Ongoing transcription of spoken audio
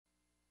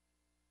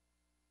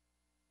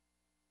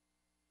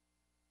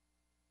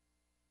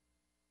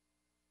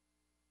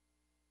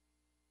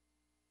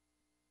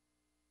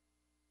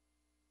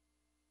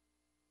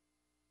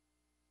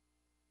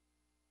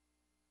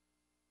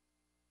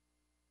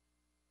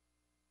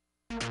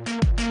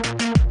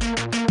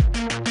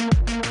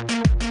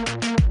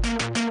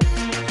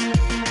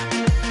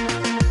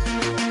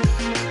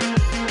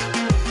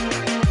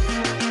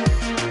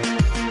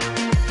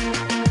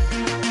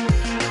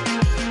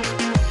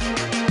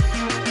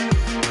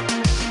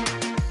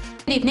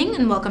Good evening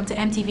and welcome to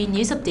MTV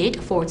News Update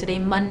for today,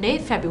 Monday,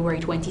 February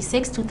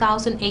 26,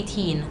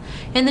 2018.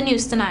 In the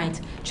news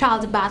tonight,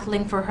 child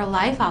battling for her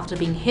life after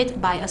being hit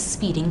by a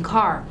speeding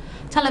car.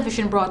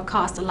 Television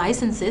broadcast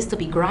licenses to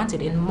be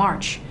granted in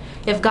March.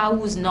 If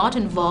Gao is not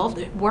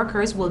involved,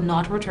 workers will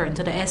not return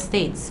to the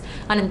estates.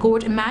 An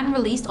in-court man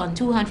released on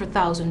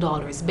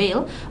 $200,000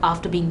 bail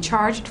after being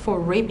charged for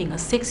raping a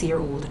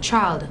 6-year-old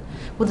child.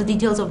 With the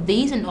details of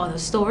these and other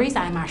stories,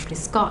 I'm Ashley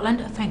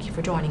Scotland. Thank you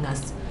for joining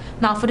us.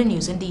 Now for the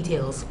news and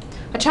details.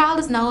 A child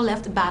is now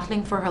left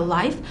battling for her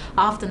life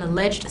after an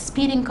alleged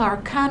speeding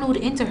car canoed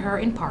into her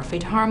in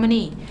Parfait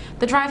Harmony.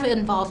 The driver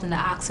involved in the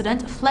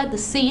accident fled the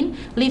scene,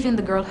 leaving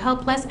the girl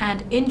helpless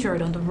and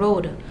injured on the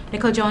road.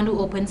 Nicole Jondu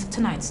opens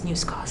tonight's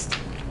newscast.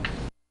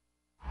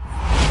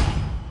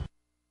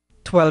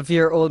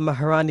 12-year-old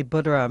Maharani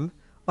Budaram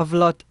of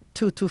Lot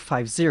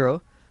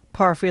 2250,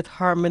 Parfait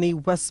Harmony,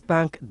 West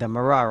Bank,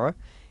 Demerara,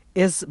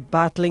 is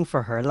battling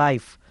for her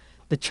life.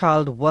 The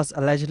child was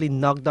allegedly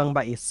knocked down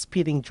by a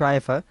speeding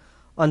driver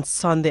on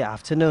Sunday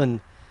afternoon.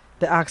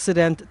 The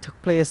accident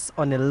took place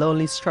on a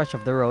lonely stretch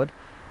of the road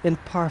in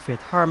Parfait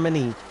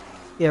Harmony.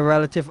 A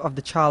relative of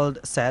the child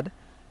said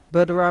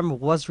Budaram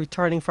was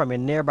returning from a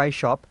nearby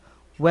shop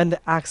when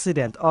the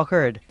accident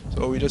occurred.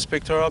 So we just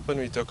picked her up and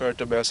we took her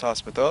to Best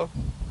Hospital.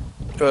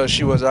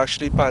 She was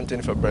actually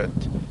panting for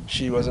breath.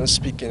 She wasn't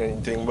speaking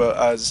anything, but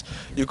as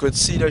you could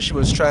see that she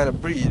was trying to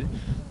breathe.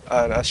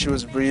 And as she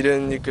was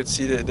breathing, you could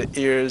see the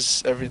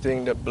ears,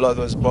 everything, the blood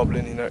was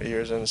bubbling in her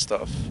ears and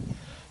stuff.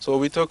 So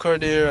we took her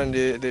there and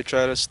they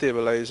tried to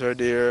stabilize her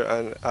there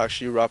and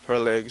actually wrap her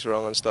legs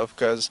around and stuff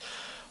because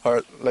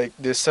like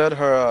they said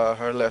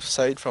her left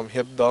side from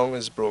hip down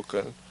is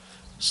broken.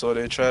 So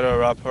they tried to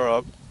wrap her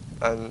up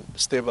and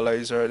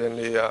stabilize her, then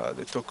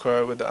they took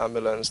her with the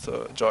ambulance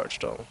to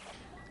Georgetown.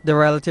 The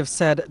relative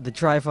said the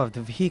driver of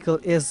the vehicle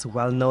is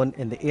well known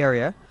in the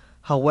area.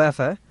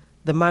 However,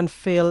 the man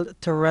failed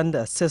to render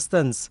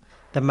assistance.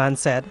 The man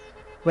said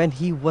when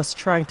he was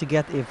trying to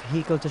get a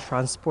vehicle to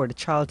transport the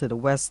child to the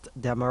West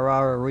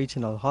Demerara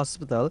Regional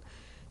Hospital,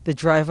 the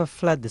driver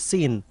fled the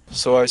scene.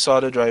 So I saw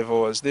the driver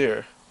was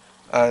there.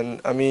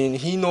 And I mean,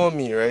 he know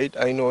me, right?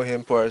 I know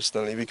him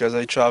personally because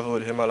I travel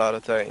with him a lot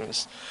of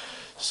times.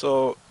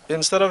 So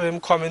instead of him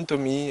coming to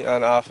me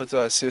and offer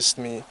to assist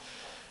me,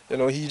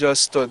 he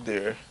just stood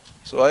there.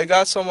 So I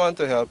got someone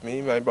to help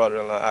me, my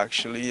brother-in-law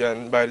actually,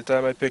 and by the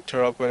time I picked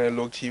her up, when I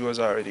looked, he was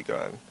already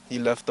gone. He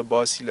left the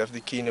bus, he left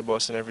the key in the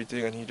bus and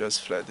everything, and he just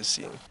fled the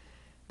scene.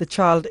 The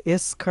child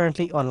is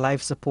currently on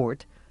life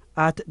support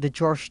at the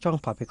Georgetown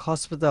Public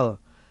Hospital.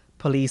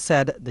 Police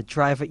said the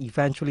driver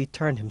eventually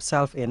turned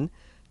himself in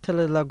to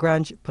the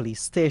Lagrange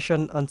Police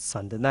Station on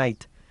Sunday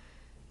night.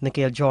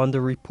 Nikhil John,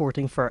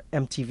 reporting for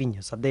MTV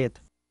News Update.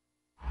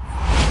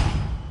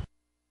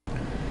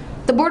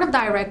 The Board of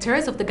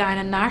Directors of the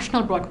Guyana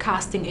National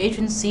Broadcasting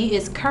Agency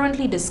is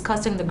currently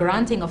discussing the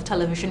granting of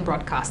television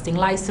broadcasting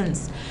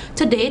license.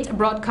 To date,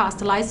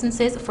 broadcast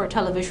licenses for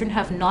television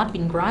have not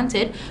been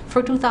granted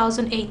for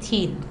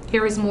 2018.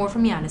 Here is more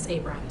from Yanis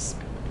Abrams.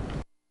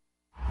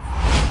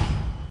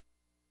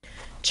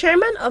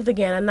 Chairman of the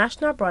Guyana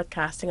National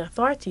Broadcasting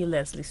Authority,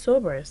 Leslie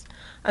Sobers,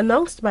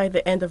 announced by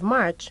the end of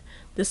March,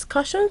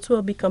 discussions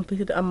will be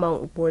completed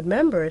among board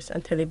members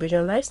and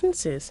television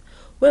licenses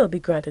will be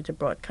granted to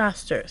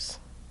broadcasters.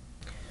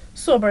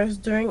 Sobers,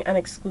 during an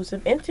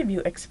exclusive interview,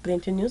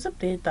 explained to News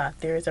Update that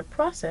there is a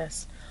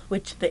process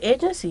which the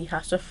agency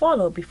has to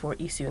follow before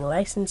issuing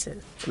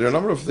licenses. There are a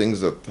number of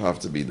things that have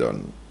to be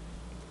done,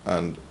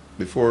 and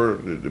before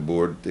the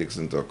board takes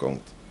into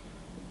account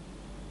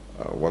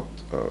what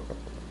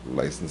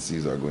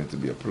licensees are going to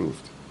be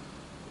approved.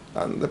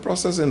 And the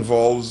process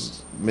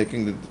involves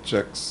making the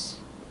checks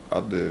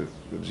at the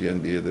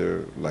GNBA,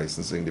 their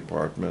licensing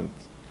department,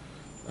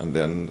 and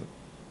then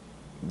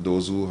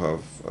those who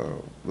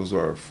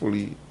are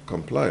fully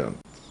compliant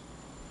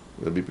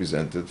will be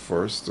presented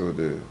first to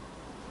the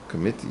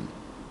committee,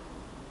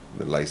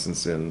 the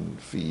licensing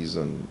fees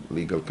and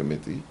legal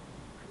committee.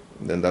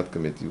 And then that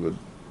committee would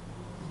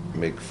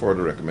make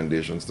further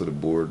recommendations to the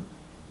board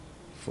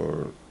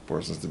for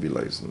persons to be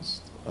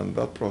licensed, and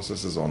that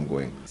process is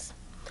ongoing.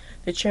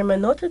 The chairman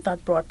noted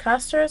that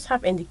broadcasters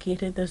have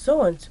indicated the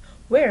zones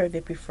where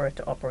they prefer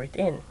to operate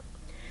in.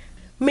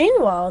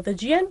 Meanwhile, the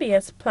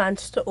GNBS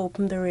plans to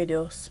open the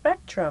radio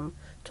spectrum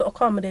to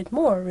accommodate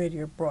more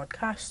radio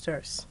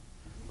broadcasters.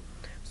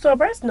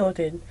 Sobers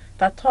noted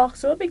that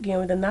talks will begin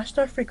with the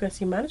National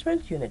Frequency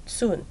Management Unit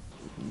soon.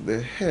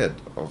 The head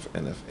of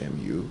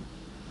NFMU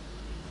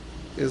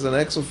is an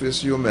ex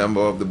officio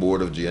member of the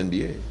board of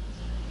GNBA.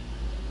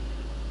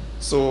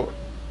 So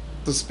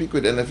to speak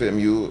with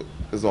NFMU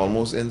is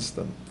almost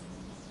instant.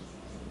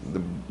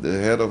 The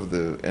head of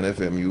the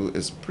NFMU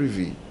is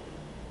privy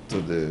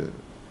to the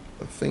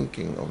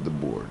thinking of the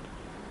board.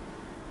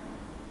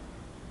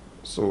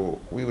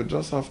 So we would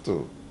just have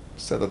to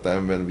set a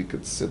time when we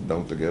could sit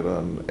down together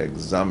and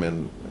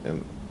examine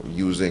and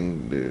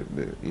using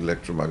the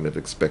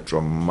electromagnetic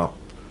spectrum map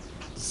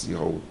to see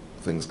how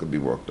things could be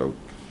worked out.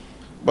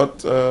 But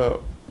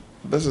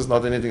this is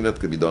not anything that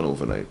could be done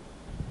overnight.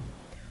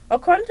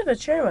 According to the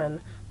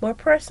chairman, more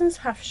persons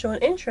have shown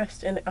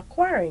interest in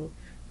acquiring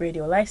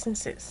radio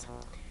licenses.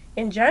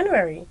 In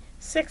January,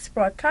 6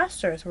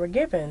 broadcasters were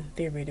given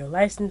their radio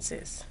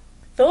licenses.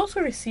 Those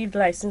who received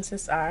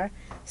licenses are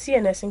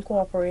CNS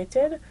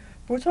Incorporated,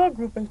 Brutal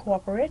Group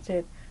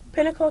Incorporated,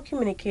 Pinnacle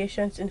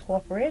Communications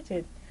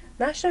Incorporated,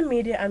 National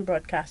Media and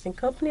Broadcasting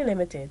Company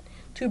Limited,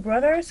 Two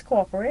Brothers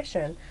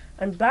Corporation,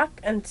 and Black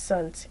and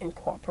Sons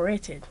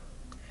Incorporated.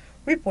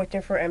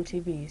 Reporting for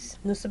MTV's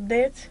News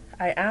Update,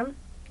 I am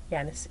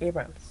Yanis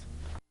Abrams.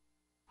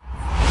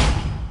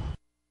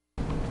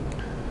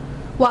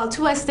 While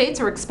 2 estates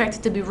are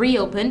expected to be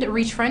reopened,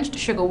 retrenched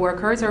sugar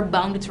workers are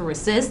bound to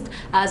resist,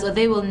 as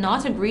they will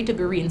not agree to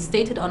be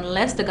reinstated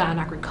unless the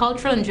Ghana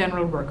Agricultural and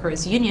General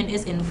Workers Union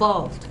is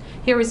involved.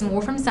 Here is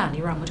more from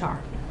Sandy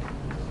Ramutar.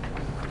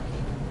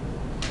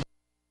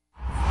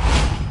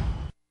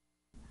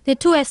 The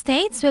 2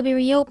 estates will be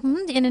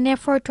reopened in an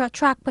effort to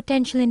attract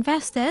potential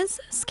investors,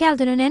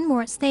 Skeldon and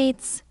Enmore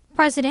estates.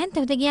 President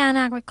of the Ghana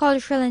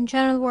Agricultural and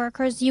General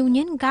Workers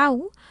Union,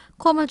 GAU,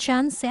 Komal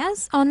Chan,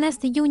 says unless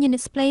the union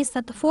is placed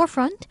at the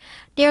forefront,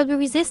 there will be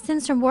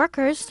resistance from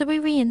workers to be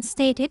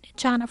reinstated,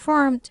 Chan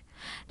affirmed.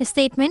 The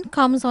statement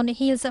comes on the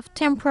heels of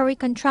temporary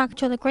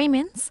contractual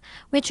agreements,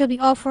 which will be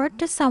offered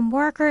to some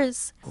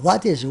workers.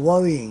 What is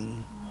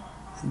worrying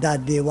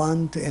that they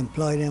want to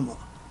employ them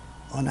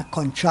on a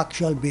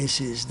contractual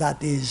basis,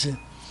 that is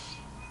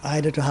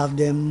either to have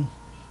them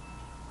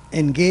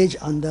engage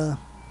under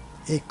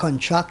a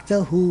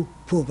contractor who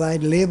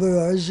provide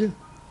laborers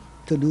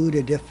to do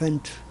the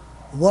different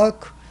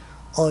work,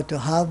 or to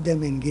have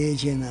them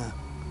engage in a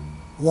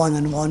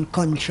one-on-one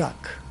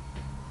contract.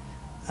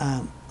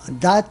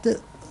 That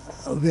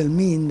will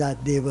mean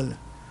that they will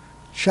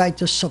try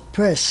to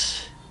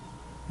suppress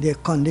their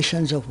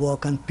conditions of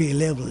work and pay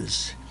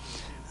levels.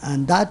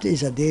 And that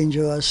is a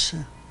dangerous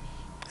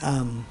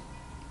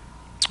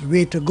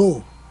way to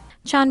go.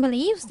 Chan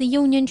believes the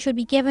union should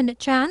be given the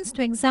chance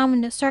to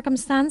examine the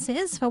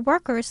circumstances for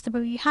workers to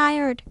be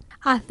rehired.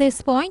 At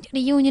this point, the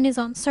union is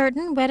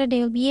uncertain whether they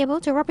will be able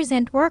to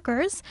represent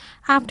workers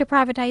after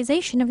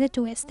privatization of the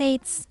 2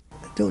 estates.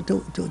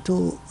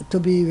 To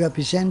be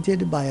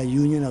represented by a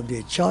union of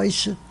their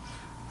choice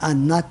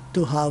and not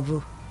to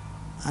have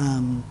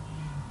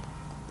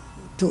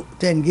to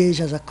engage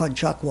as a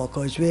contract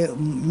workers, where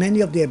many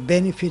of their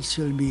benefits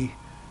will be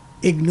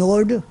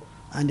ignored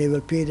and they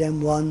will pay them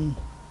one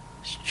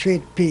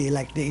straight pay,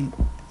 like they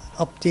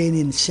obtain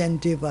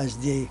incentive as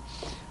they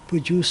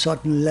produce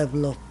certain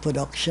level of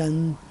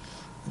production.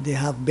 They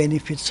have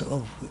benefits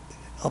of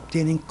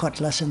obtaining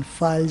cutlass and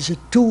files,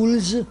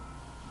 tools.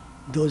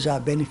 Those are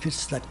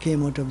benefits that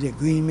came out of the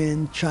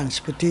agreement,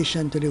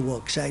 transportation to the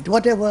work site,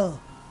 whatever,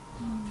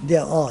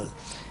 they're all.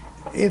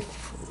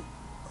 If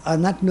I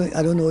don't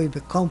know if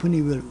the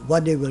company will,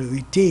 what they will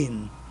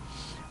retain,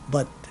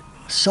 but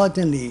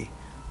certainly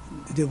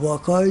the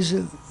workers,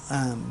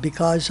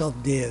 because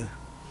of their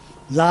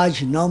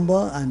large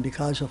number and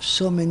because of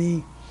so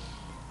many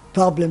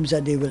problems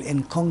that they will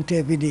encounter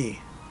every day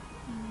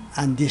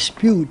and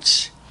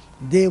disputes,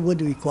 they would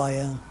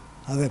require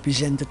a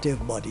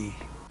representative body.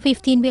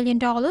 $15 billion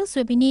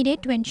will be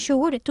needed to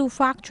ensure the 2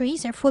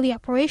 factories are fully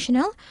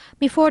operational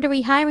before the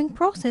rehiring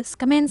process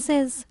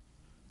commences.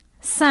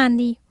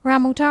 Sandy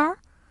Ramutar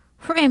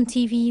for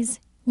MTV's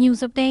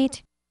News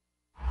Update.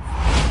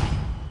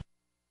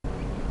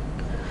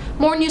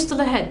 More news still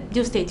ahead.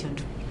 Do stay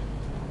tuned.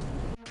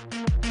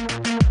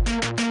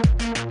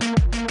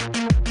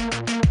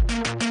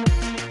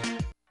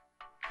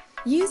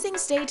 Using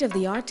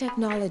state-of-the-art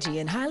technology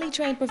and highly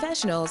trained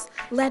professionals,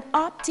 let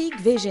Optique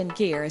Vision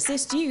Care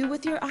assist you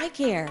with your eye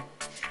care.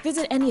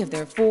 Visit any of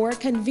their 4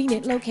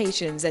 convenient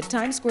locations at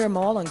Times Square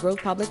Mall on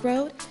Grove Public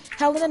Road,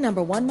 Helena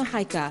No. 1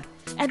 Mahika,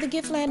 at the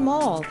Giftland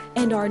Mall,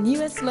 and our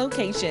newest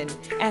location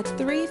at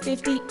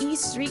 350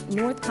 East Street,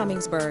 North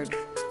Cummingsburg,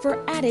 for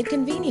added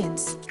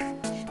convenience.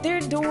 Their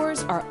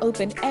doors are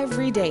open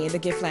every day in the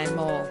Giftland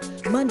Mall,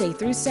 Monday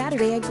through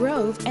Saturday at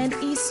Grove and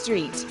East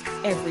Street,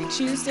 every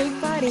Tuesday,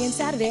 Friday, and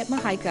Saturday at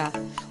Mahika.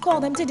 Call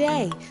them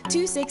today,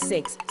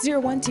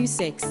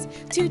 266-0126,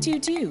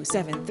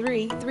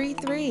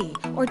 222-7333,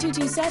 or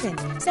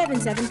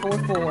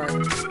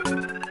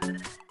 227-7744.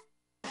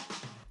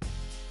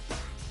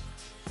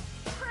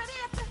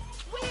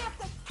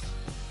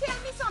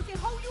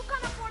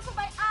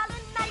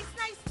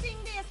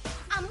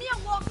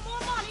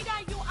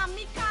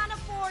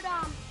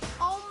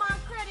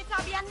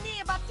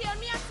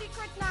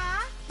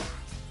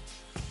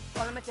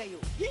 Let me tell you.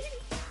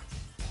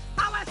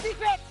 Our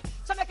secret!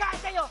 So I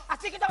can't tell you. A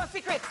secret, our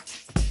secret.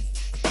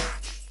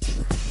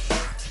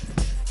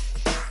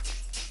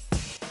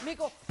 Me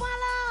go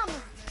follow.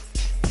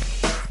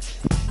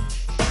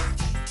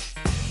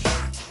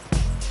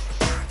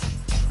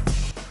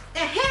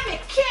 And here me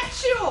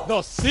catch you.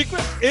 The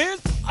secret is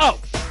out.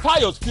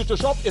 Tayo's Future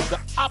Shop is the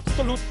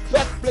absolute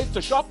best place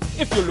to shop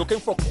if you're looking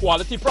for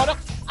quality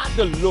products at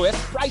the lowest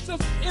prices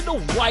in the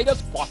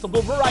widest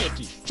possible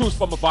variety. Choose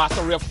from a vast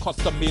array of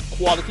custom-made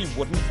quality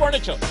wooden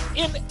furniture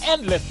in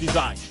endless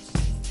designs.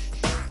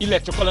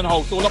 electrical and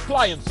household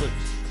appliances,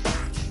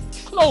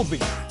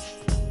 clothing,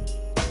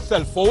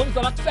 cell phones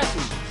and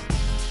accessories,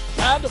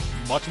 and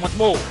much, much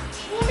more.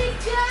 Oh my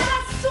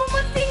God, so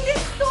much in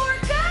this store,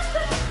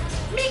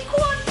 God! Me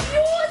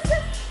confused!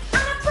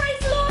 And a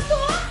price low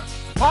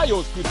too?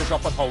 Pio's Future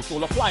Shop and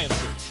Household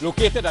Appliances,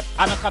 located at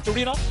Anna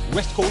Catarina,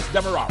 West Coast,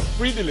 Demerara.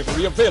 Free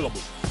delivery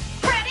available.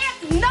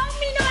 Credit, now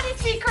me know the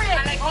secret!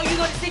 I like how you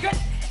know the secret?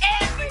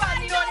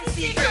 Everybody know the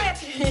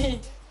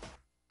secret!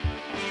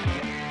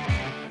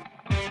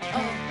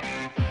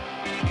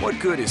 What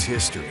good is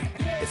history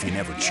if you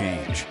never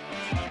change?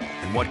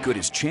 And what good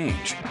is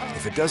change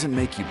if it doesn't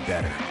make you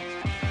better?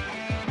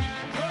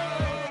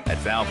 At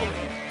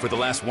Valvoline, for the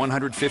last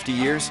 150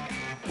 years,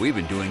 we've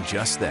been doing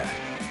just that.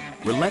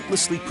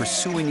 Relentlessly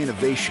pursuing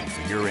innovation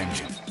for your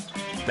engine.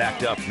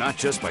 Backed up not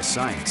just by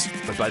science,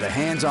 but by the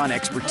hands-on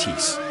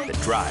expertise that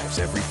drives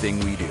everything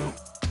we do.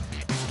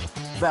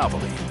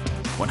 Valvoline,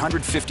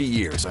 150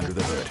 years under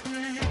the hood.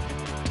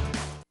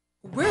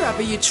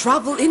 Wherever you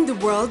travel in the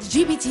world,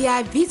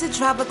 GBTI Visa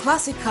Travel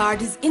Classic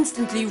Card is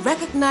instantly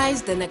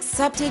recognized and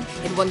accepted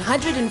in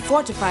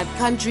 145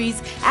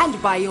 countries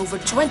and by over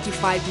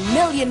 25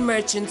 million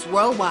merchants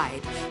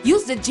worldwide.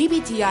 Use the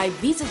GBTI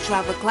Visa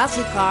Travel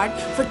Classic Card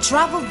for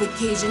travel,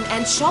 vacation,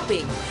 and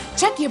shopping.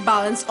 Check your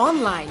balance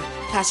online.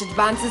 Cash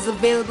advance is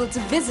available to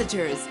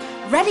visitors.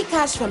 Ready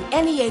cash from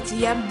any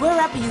ATM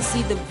wherever you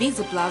see the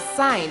Visa Plus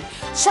sign.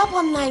 Shop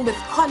online with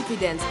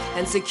confidence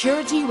and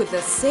security with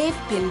a safe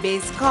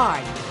PIN-based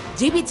card.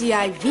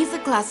 GBTI Visa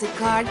Classic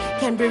Card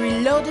can be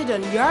reloaded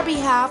on your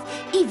behalf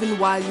even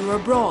while you're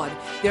abroad.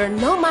 There are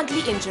no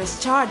monthly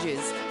interest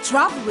charges.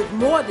 Travel with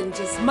more than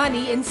just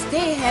money and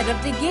stay ahead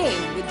of the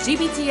game with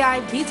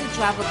GBTI Visa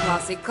Travel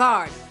Classic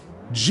Card.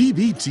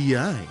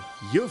 GBTI,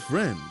 your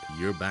friend,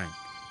 your bank.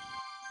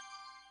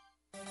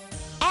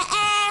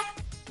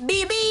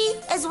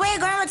 BB is way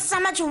going with so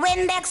much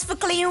Windex for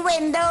clean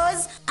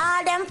windows.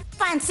 All them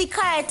fancy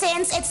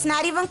curtains, it's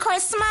not even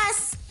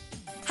Christmas.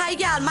 Hi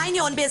girl, mind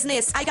your own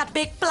business. I got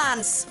big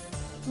plans.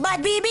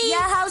 But BB, your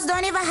house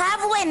don't even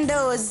have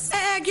windows.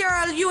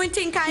 Girl, you ain't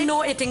think I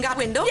know it ain't got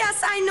window?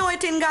 Yes, I know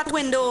it ain't got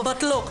window.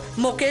 But look,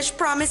 Mukesh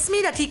promised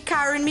me that he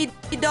carrying me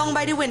down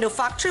by the window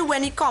factory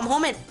when he come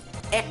home and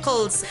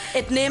Eccles.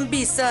 It named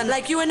Bison.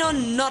 Like you know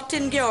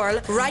nothing, girl.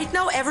 Right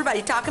now,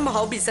 everybody talking about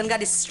how Bison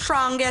got the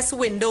strongest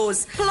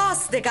windows.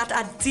 Plus, they got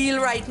a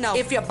deal right now.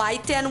 If you buy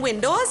 10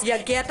 windows, you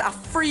get a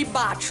free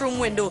bathroom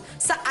window.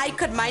 So I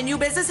could mind your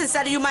business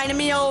instead of you minding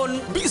me own.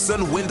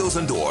 Bison Windows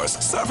and Doors,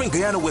 serving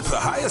Guyana with the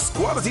highest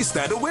quality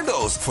standard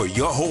windows for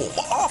your home,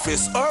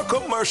 office, or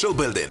commercial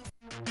building.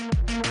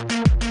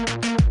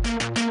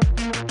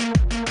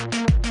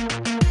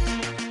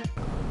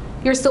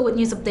 You're still with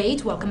News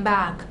Update. Welcome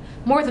back.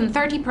 More than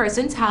 30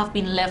 persons have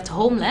been left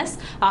homeless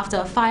after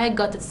a fire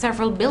gutted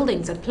several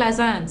buildings at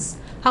Plaisance.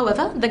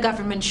 However, the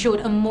government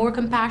showed a more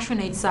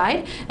compassionate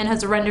side and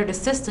has rendered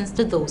assistance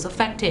to those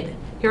affected.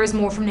 Here is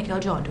more from Nikhil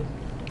Jondu.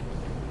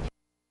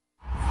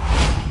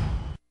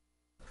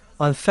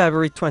 On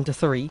February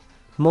 23,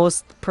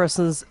 most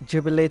persons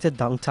jubilated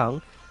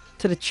downtown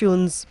to the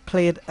tunes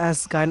played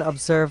as Guyana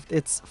observed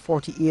its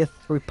 48th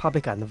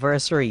Republic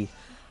anniversary.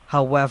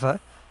 However,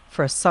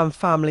 for some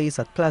families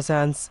at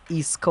Plaisance,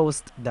 East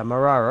Coast,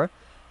 Demerara,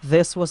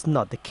 this was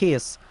not the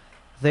case.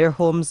 Their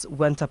homes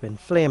went up in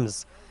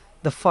flames.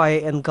 The fire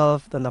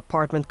engulfed an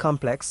apartment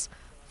complex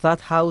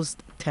that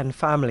housed 10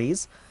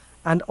 families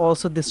and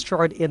also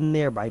destroyed a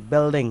nearby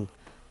building.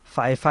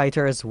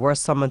 Firefighters were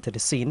summoned to the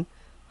scene.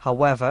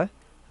 However,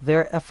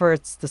 their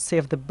efforts to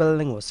save the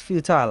building was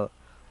futile.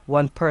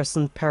 One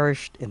person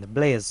perished in the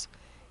blaze.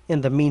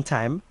 In the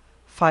meantime,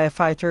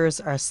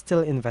 firefighters are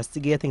still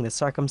investigating the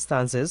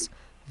circumstances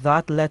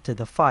that led to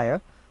the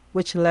fire,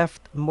 which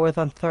left more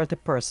than 30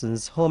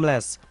 persons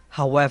homeless.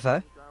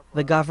 However,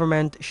 the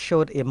government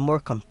showed a more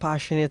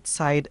compassionate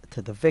side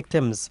to the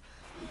victims.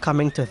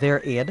 Coming to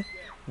their aid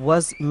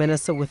was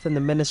Minister within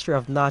the Ministry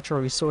of Natural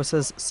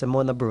Resources,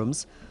 Simona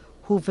Brooms,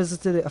 who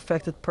visited the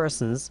affected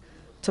persons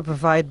to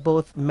provide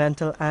both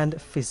mental and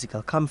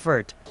physical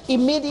comfort.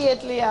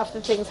 Immediately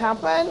after things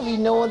happen, we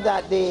know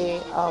that the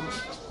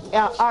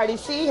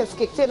RDC has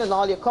kicked in and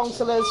all your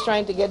councillors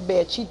trying to get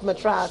bed, sheet,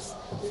 mattress,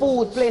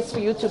 food, place for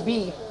you to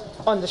be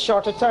on the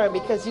shorter term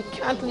because you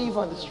can't live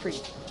on the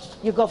street.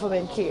 Your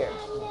government care.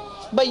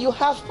 But you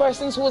have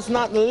persons who is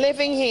not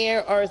living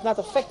here or is not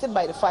affected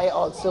by the fire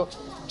also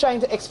trying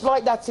to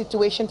exploit that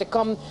situation to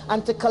come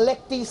and to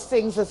collect these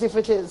things as if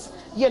it is,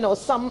 you know,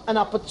 an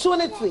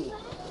opportunity.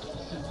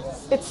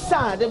 It's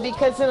sad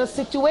because in a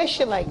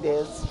situation like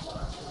this,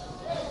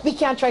 we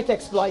can't try to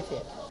exploit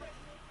it.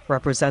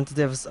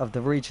 Representatives of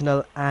the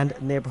Regional and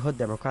Neighborhood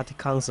Democratic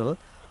Council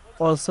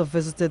also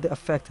visited the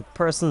affected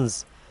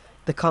persons.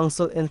 The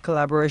council, in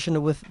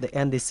collaboration with the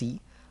NDC,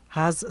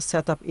 has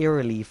set up a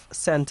relief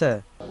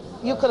center.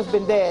 You could have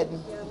been dead.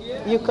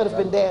 You could have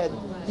been dead.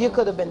 You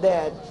could have been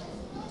dead.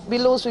 We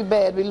lose with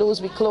bed, we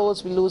lose with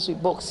clothes, we lose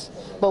with books,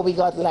 but we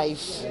got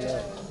life.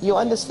 You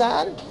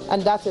understand?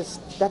 And that is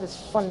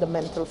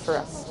fundamental for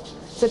us.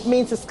 So it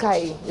means the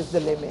sky is the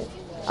limit.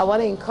 I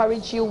want to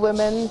encourage you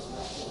women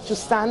to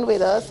stand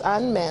with us,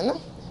 and men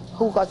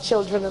who got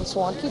children and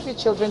so on. Keep your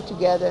children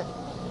together.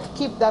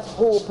 Keep that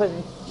hope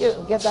and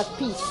get that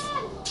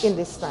peace in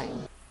this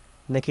time.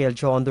 Nikhil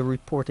John,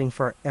 reporting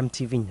for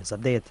MTV News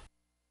Update.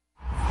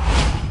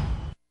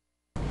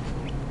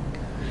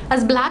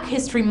 As Black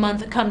History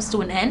Month comes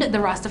to an end, the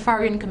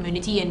Rastafarian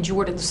community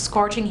endured the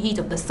scorching heat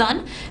of the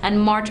sun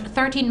and marched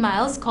 13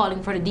 miles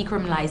calling for the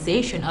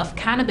decriminalization of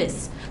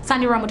cannabis.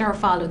 Sandy Ramutar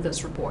followed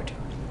this report.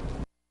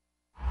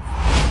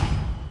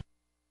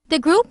 The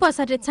group was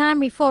at the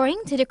time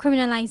referring to the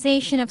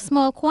criminalization of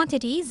small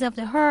quantities of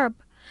the herb,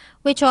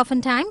 which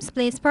oftentimes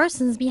place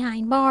persons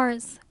behind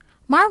bars.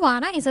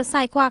 Marijuana is a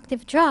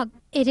psychoactive drug.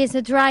 It is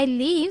the dried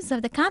leaves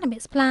of the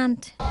cannabis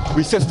plant.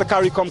 We sister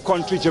CARICOM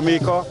country,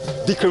 Jamaica,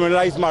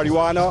 decriminalize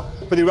marijuana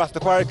for the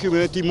Rastafari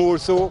community more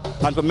so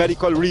and for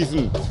medical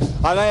reasons.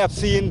 And I have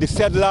seen the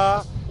said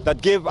law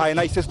that give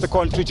I sister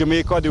country,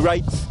 Jamaica, the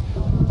rights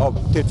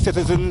of its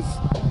citizens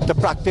to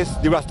practice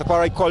the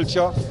Rastafari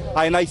culture.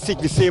 I seek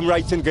the same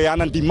rights in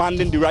Guyana and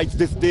demanding the rights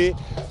this day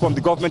from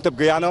the government of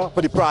Guyana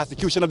for the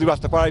prosecution of the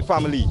Rastafari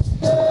family.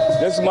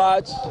 This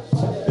march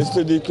is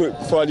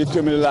for the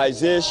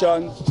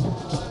criminalization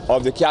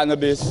of the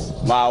cannabis,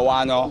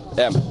 marijuana,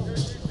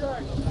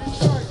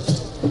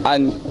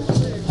 And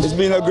it's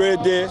been a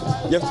great day.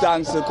 Give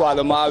thanks to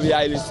Kwadamavi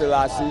Haile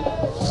Selassie.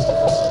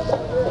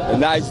 A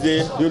nice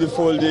day,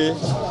 beautiful day.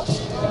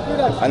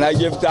 And I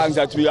give thanks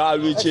that we all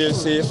reach here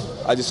safe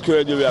at the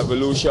Square of the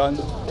Revolution.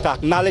 To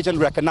acknowledge and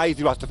recognize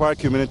the Rastafari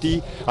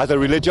community as a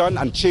religion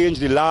and change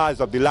the laws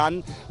of the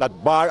land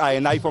that bar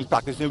I from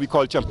practicing we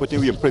culture and putting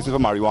we in prison for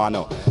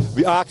marijuana.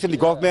 We are asking the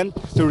government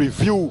to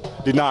review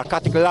the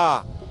narcotic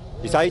law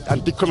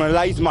and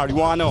decriminalize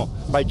marijuana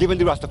by giving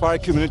the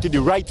Rastafari community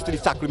the rights to the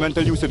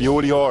sacramental use of the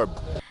holy herb.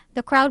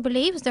 The crowd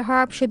believes the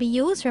herb should be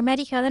used for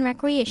medical and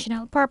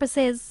recreational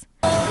purposes.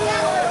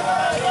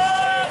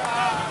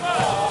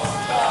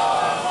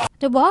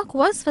 The walk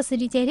was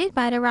facilitated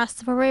by the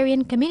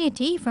Rastafarian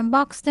community from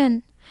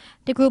Buxton.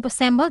 The group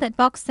assembled at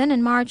Buxton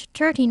and marched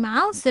 13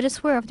 miles to the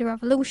Square of the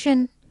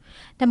Revolution.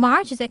 The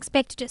march is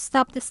expected to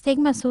stop the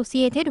stigma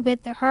associated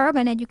with the herb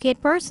and educate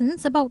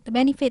persons about the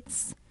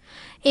benefits.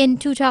 In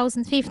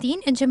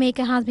 2015,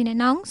 Jamaica has been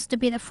announced to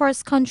be the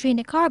first country in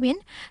the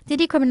Caribbean to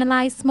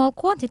decriminalize small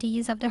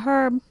quantities of the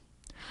herb.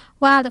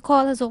 While the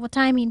call has over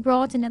time been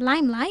brought in the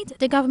limelight,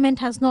 the government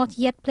has not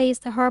yet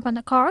placed the herb on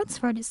the cards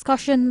for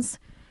discussions.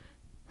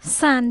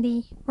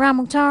 Sandy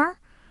Ramutar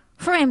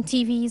for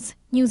MTV's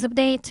News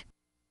Update.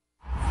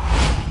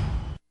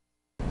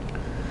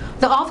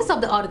 The Office of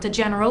the Auditor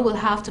General will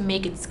have to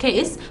make its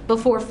case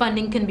before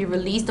funding can be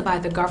released by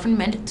the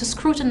government to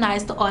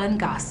scrutinize the oil and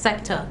gas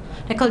sector.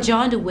 Nicole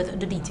John with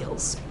the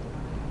details.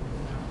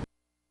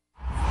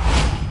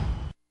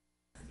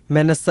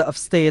 Minister of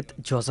State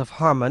Joseph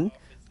Harmon,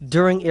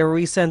 during a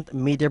recent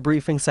media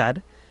briefing,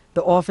 said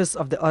the Office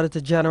of the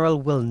Auditor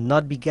General will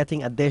not be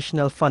getting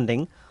additional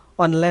funding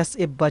unless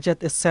a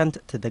budget is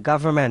sent to the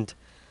government.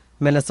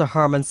 Minister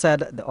Harmon said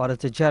the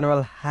Auditor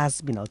General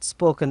has been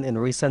outspoken in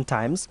recent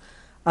times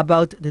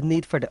about the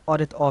need for the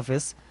Audit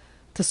Office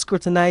to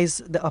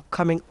scrutinize the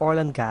upcoming oil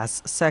and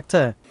gas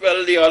sector.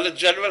 Well, the Auditor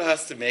General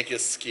has to make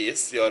his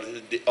case.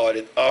 The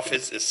Audit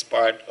Office is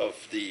part of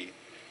the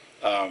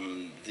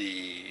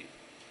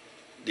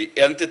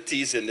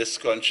entities in this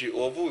country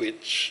over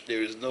which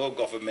there is no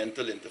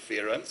governmental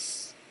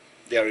interference.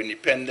 They are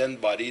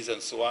independent bodies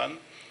and so on.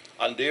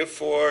 And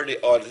therefore, the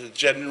Auditor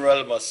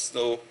General must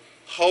know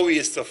how he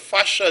is to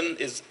fashion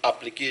his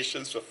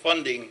applications for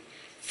funding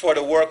for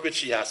the work which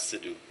he has to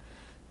do.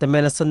 The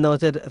minister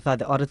noted that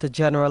the Auditor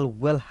General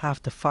will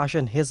have to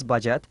fashion his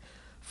budget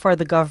for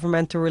the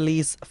government to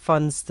release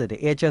funds to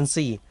the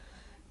agency.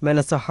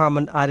 Minister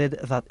Harmon added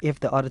that if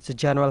the Auditor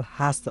General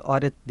has to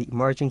audit the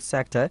emerging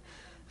sector,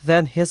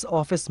 then his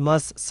office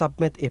must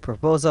submit a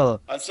proposal.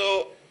 And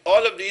so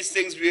all of these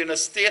things, we're in a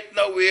state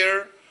now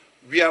where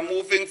we are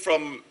moving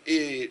from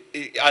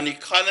an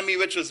economy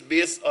which was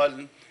based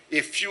on a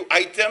few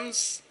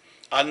items,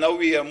 and now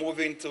we are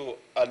moving to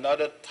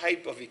another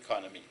type of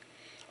economy.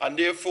 And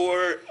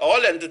therefore,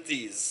 all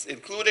entities,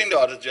 including the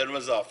Auditor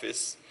General's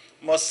office,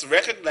 must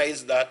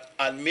recognize that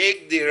and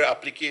make their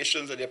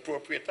applications at the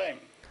appropriate time.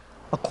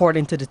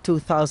 According to the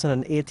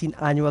 2018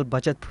 annual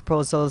budget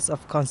proposals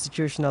of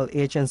constitutional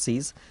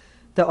agencies,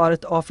 the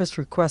Audit Office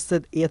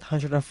requested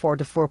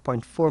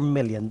 $844.4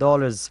 million.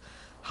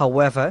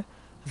 However,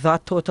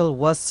 that total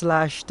was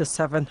slashed to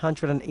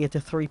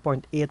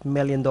 $783.8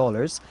 million,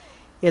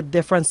 a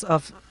difference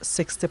of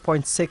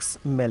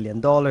 $60.6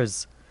 million.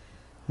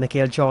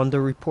 Nikhil John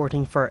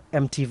reporting for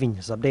MTV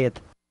News Update.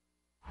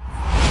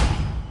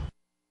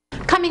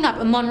 Coming up,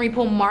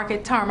 Monrepo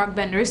Market tarmac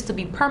vendors to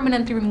be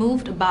permanently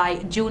removed by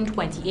June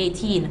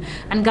 2018.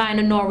 And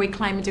Guyana-Norway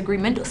climate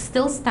agreement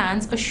still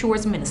stands,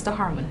 assures Minister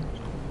Harmon.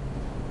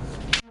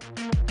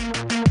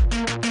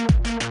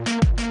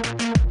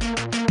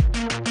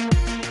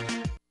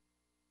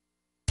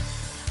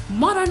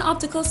 Modern Optic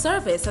Optical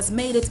Service has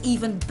made it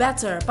even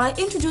better by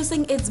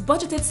introducing its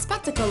budgeted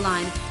spectacle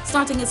line,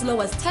 starting as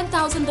low as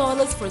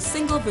 $10,000 for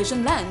single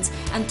vision lens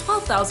and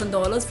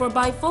 $12,000 for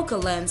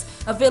bifocal lens,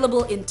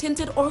 available in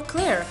tinted or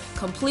clear,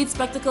 complete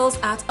spectacles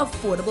at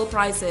affordable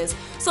prices.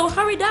 So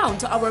hurry down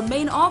to our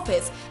main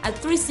office at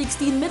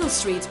 316 Middle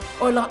Street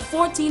or Lot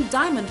 14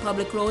 Diamond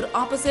Public Road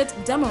opposite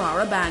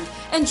Demerara Bank.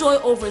 Enjoy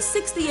over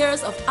 60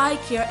 years of eye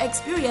care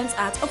experience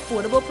at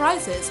affordable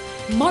prices.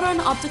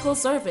 Modern Optical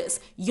Service,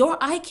 your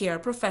eye care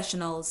professionals.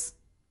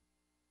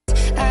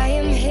 I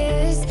am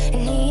his and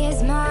he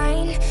is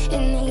mine.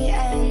 In the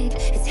end,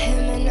 it's him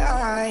and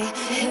I,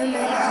 him and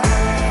I.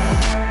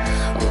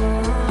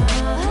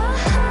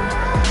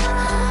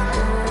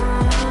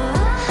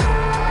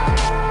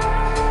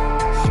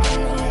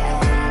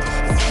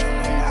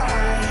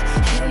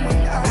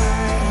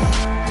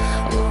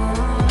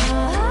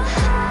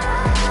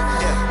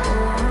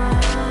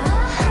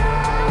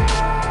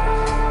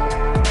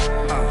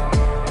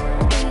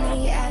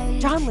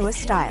 John Lewis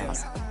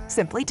Styles,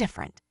 simply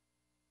different.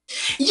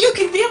 You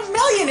can be a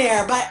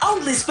millionaire by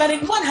only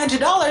spending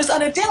 $100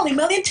 on a Daily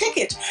Million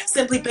ticket.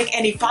 Simply pick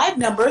any 5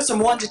 numbers from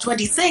 1 to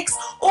 26,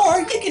 or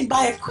you can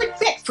buy a quick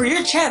pick for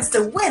your chance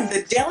to win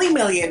the Daily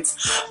Millions.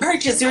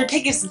 Purchase your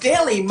tickets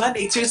daily,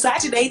 Monday through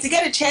Saturday, to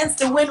get a chance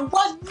to win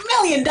 $1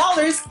 million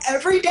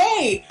every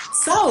day.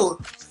 So,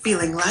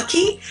 feeling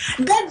lucky?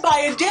 Then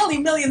buy a Daily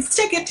Millions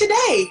ticket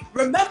today.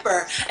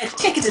 Remember, a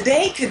ticket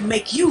today could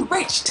make you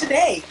rich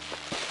today.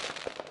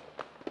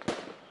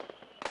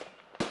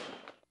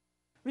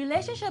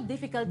 Relationship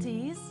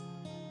difficulties,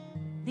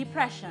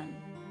 depression,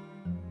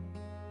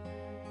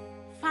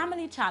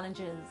 family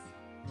challenges.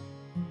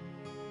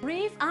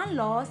 Grief and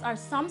loss are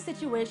some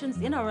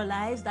situations in our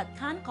lives that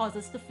can cause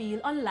us to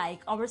feel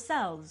unlike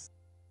ourselves.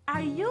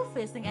 Are you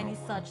facing any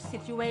such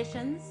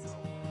situations?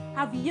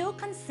 Have you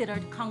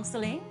considered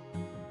counseling?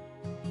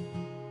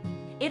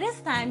 It is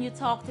time you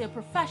talk to a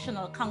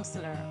professional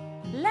counselor.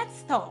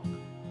 Let's talk.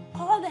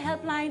 Call the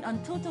helpline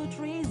on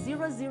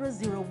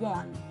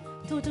 223-0001.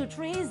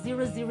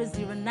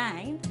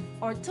 223-0009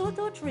 or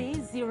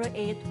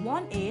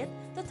 223-0818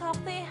 to talk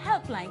to a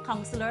helpline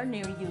counselor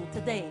near you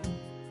today.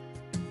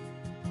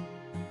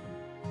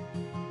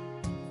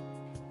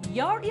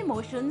 Your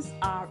emotions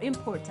are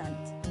important.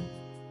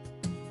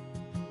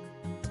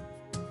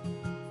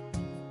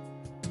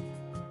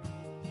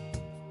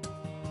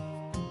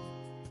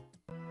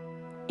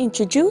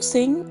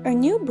 Introducing our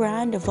new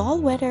brand of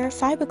all-weather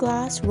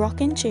fiberglass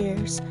rocking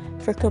chairs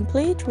for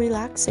complete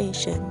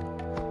relaxation.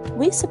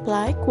 We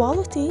supply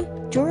quality,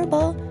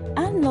 durable,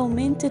 and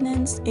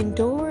low-maintenance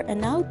indoor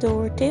and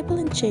outdoor table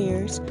and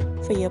chairs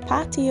for your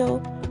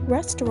patio,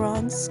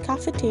 restaurants,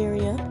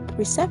 cafeteria,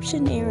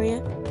 reception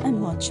area,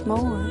 and much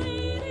more.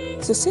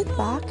 So sit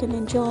back and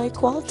enjoy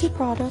quality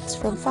products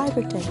from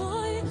Fibertech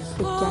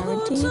with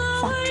guaranteed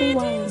factory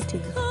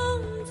warranty.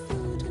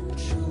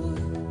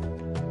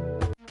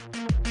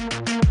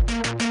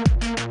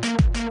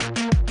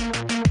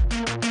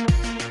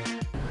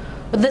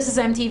 This is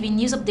MTV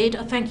News Update.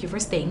 Thank you for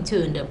staying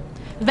tuned.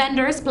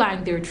 Vendors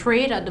plying their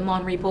trade at the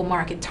Monrepo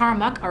Market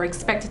Tarmac are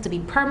expected to be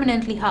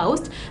permanently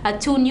housed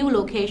at 2 new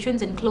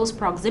locations in close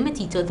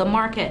proximity to the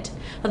market.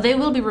 They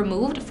will be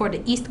removed for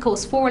the East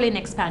Coast 4-lane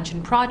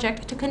expansion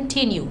project to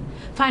continue.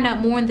 Find out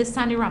more in this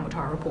Sandy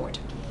Ramotar report.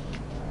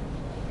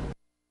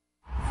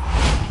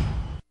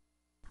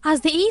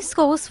 As the East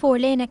Coast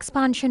 4-lane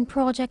expansion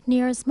project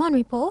nears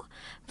Monrepo,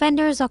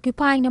 vendors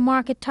occupying the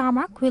market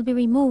tarmac will be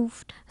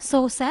removed.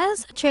 So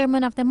says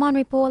Chairman of the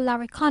Monrepo La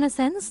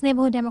Reconnaissance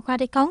Neighborhood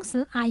Democratic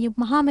Council, Ayub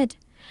Mohammed.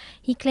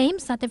 He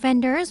claims that the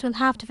vendors will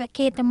have to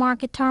vacate the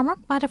market tarmac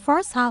by the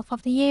first half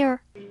of the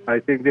year. I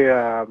think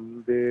the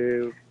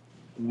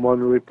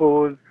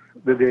Monrepo's,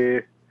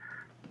 the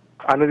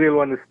annual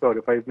one is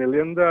 $35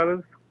 million,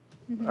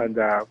 and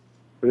the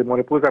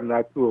Monrepo's I'm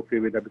not too okay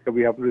with that because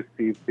we haven't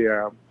received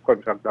the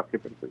contract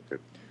documents.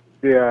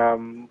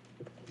 The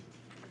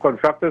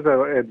contractors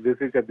are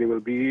envisaged that they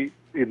will be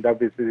in that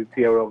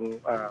vicinity around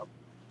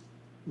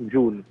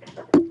June.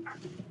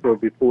 So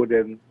before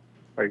then,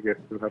 I guess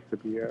it will have to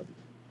be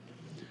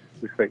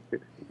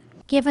respected.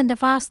 Given the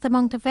vast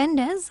amount of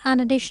vendors, an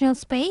additional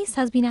space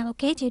has been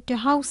allocated to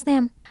house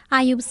them.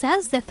 Ayub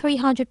says the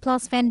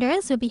 300-plus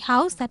vendors will be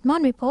housed at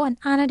Monrepo and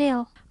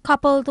Annandale.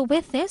 Coupled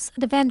with this,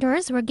 the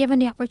vendors were given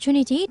the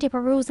opportunity to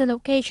peruse the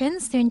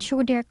locations to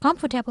ensure they are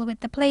comfortable with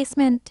the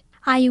placement.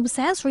 Ayub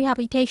says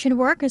rehabilitation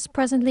work is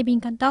presently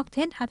being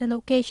conducted at the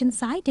location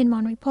site in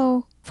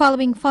Monrepo.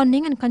 Following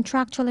funding and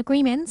contractual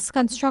agreements,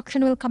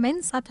 construction will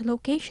commence at the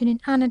location in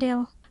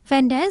Annandale.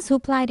 Vendors who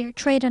ply their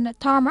trade on the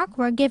tarmac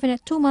were given a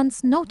 2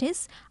 months'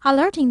 notice,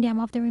 alerting them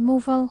of the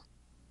removal.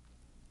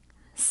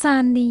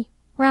 Sandy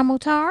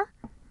Ramotar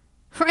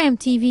for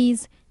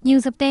MTV's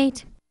News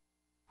Update.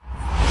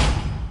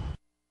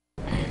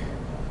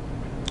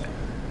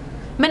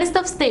 Minister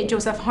of State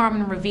Joseph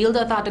Harmon revealed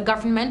that the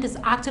government is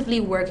actively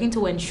working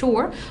to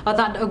ensure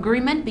that the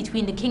agreement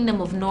between the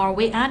Kingdom of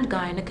Norway and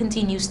Guyana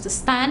continues to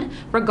stand,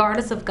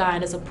 regardless of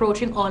Guyana's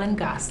approaching oil and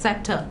gas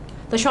sector.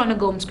 The Shauna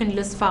Gomes can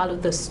list file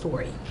of this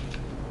story.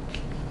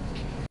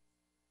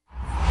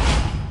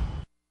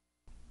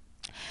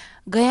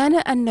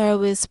 Guyana and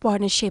Norway's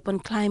partnership on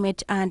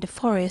climate and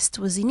forest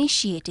was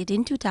initiated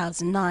in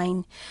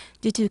 2009.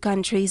 The two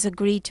countries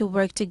agreed to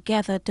work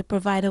together to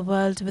provide the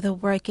world with a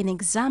working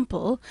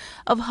example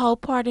of how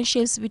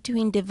partnerships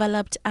between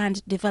developed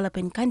and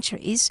developing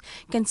countries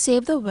can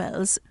save the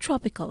world's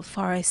tropical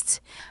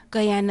forests.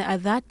 Guyana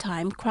at that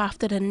time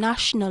crafted a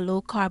national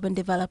low-carbon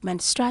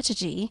development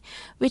strategy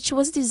which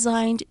was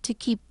designed to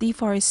keep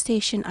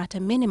deforestation at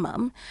a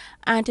minimum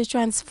and to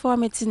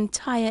transform its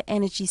entire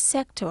energy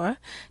sector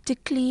to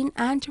clean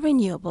and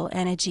renewable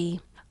energy.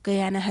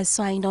 Guyana has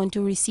signed on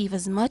to receive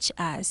as much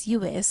as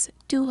US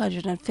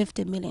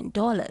 $250 million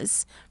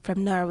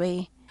from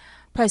Norway.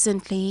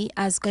 Presently,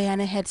 as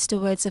Guyana heads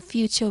towards a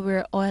future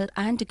where oil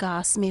and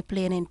gas may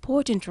play an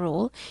important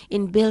role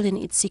in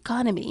building its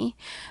economy,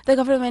 the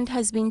government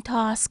has been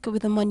tasked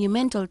with a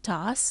monumental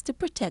task to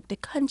protect the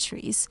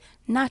country's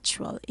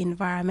natural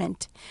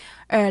environment.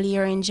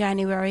 Earlier in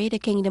January, the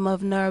Kingdom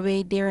of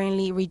Norway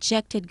daringly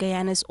rejected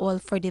Guyana's Oil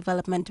for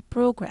Development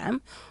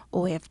Program,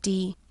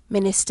 OFD.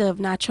 Minister of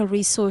Natural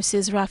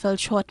Resources Raphael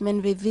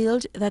Trotman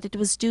revealed that it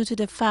was due to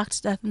the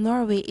fact that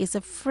Norway is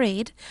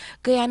afraid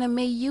Guyana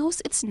may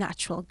use its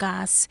natural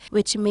gas,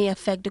 which may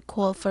affect the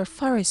call for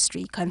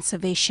forestry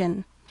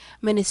conservation.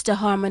 Minister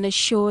Harman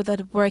assured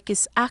that work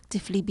is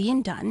actively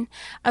being done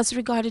as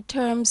regarded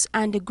terms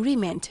and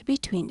agreement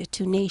between the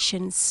two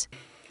nations.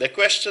 The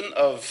question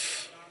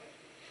of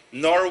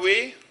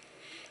Norway,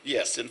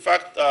 yes, in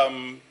fact,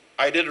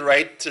 I did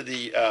write to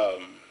the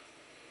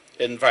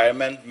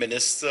Environment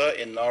Minister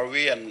in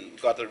Norway and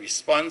got a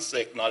response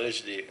to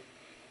acknowledge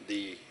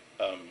the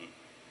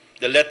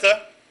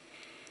letter.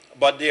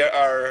 But there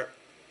are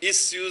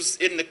issues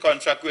in the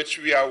contract which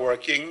we are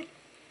working,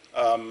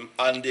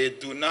 and they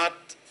do not,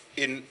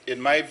 in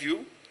my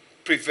view,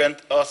 prevent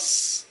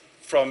us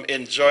from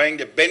enjoying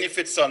the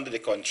benefits under the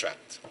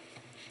contract.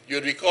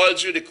 You'll recall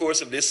during the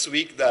course of this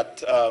week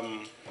that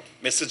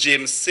Mr.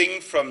 James Singh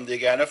from the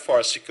Guyana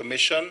Forestry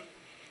Commission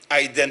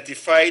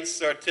identified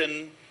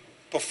certain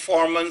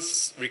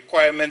performance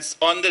requirements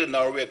under the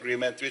Norway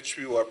Agreement which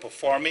we were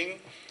performing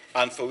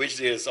and for which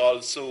there is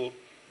also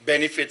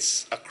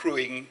benefits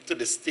accruing to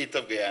the state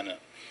of Guyana.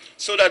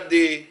 So that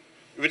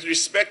with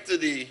respect to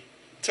the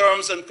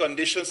terms and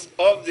conditions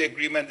of the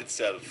agreement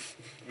itself,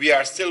 we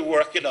are still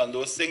working on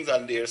those things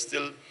and there is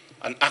still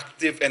an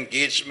active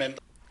engagement.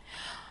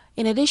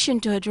 In addition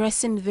to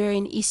addressing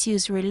varying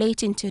issues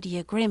relating to the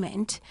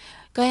agreement,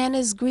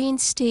 Guyana's Green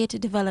State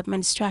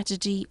Development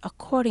Strategy,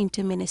 according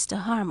to Minister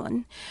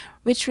Harman,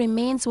 which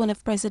remains one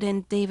of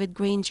President David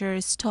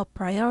Granger's top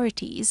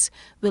priorities,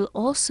 will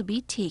also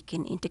be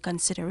taken into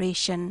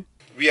consideration.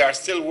 We are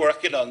still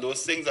working on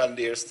those things and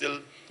there is still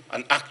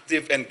an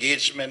active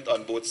engagement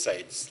on both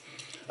sides.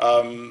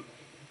 I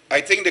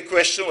think the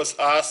question was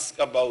asked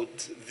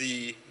about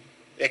the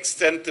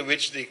extent to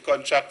which the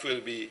contract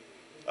will be,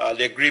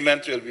 the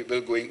agreement will be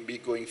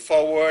going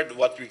forward,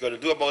 what we're going to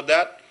do about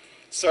that.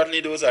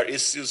 Certainly those are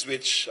issues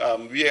which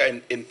we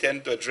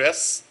intend to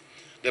address.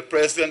 The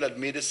President had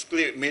made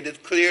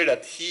it clear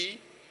that he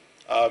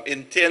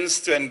intends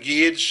to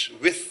engage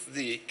with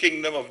the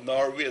Kingdom of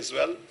Norway as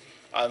well,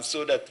 and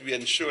so that we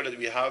ensure that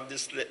we have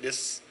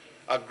this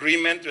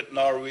agreement with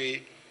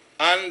Norway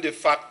and the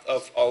fact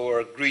of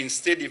our Green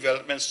State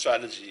Development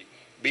Strategy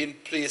being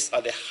placed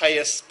at the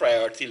highest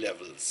priority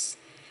levels.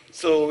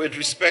 So with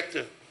respect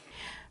to...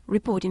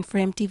 Reporting for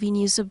MTV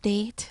News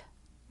Update,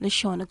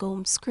 LaShawna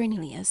Gomes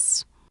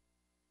Cornelius.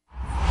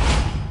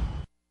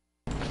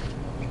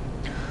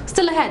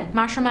 Still ahead,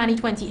 Matrimony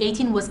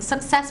 2018 was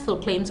successful,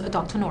 claims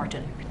Dr.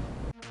 Norton.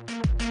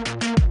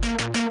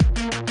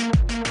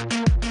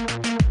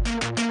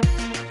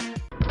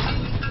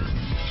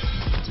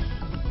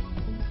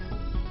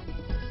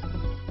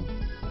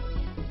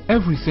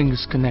 Everything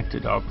is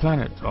connected. Our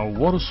planet, our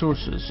water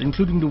sources,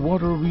 including the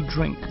water we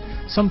drink.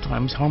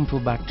 Sometimes harmful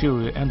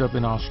bacteria end up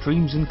in our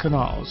streams and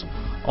canals.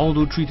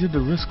 Although treated,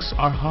 the risks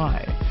are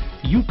high.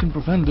 You can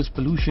prevent this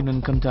pollution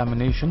and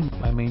contamination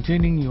by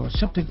maintaining your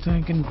septic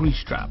tank and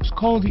grease traps.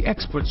 Call the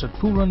experts at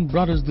Puran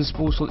Brothers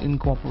Disposal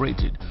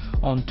Incorporated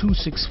on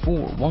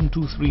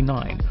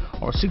 264-1239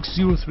 or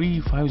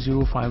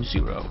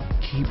 603-5050.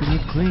 Keeping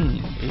it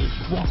clean is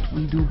what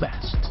we do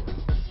best.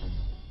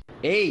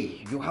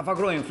 Hey, you have a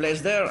growing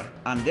flesh there,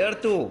 and there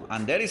too,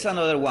 and there is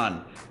another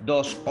one.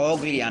 Those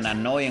ugly and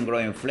annoying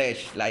growing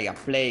flesh like a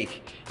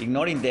plague.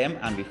 Ignoring them,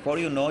 and before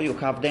you know, you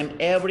have them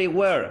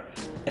everywhere.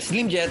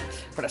 SlimJet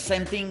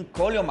presenting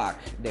Coliomac,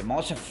 the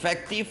most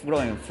effective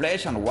growing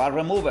flesh and wart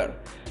remover.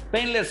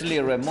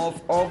 Painlessly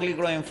remove ugly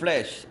growing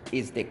flesh.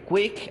 It's the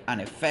quick and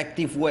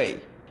effective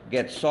way.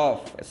 Get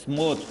soft,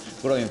 smooth,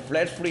 growing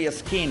flesh-free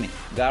skin,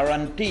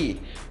 guarantee.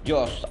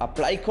 Just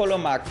apply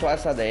Coliomac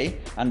twice a day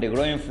and the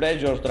growing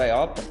flesh just dry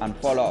up and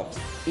fall off.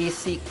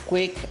 Easy,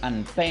 quick,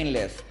 and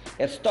painless.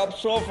 Stop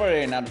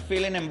suffering and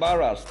feeling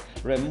embarrassed.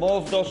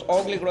 Remove those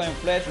ugly growing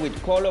flesh with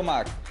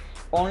Coliomac.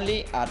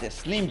 Only at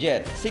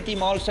SlimJet, City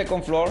Mall,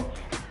 second floor.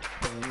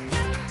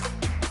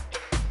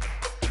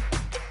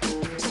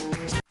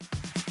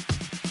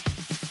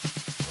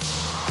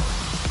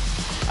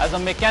 As a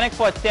mechanic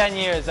for 10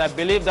 years, I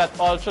believe that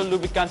Ultra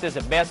lubricant is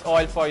the best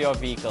oil for your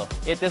vehicle.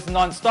 It is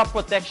non-stop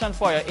protection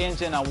for your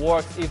engine and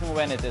works even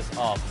when it is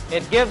off.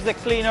 It gives a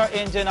cleaner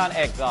engine and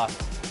exhaust,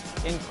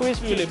 increased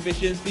fuel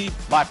efficiency,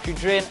 battery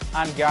drain,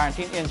 and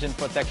guaranteed engine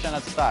protection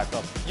at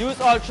startup. Use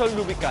Ultra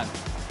lubricant.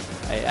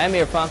 Hi, I'm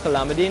Irfan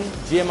Kalamuddin,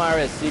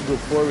 GMRSC Group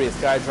 4 race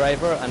car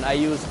driver, and I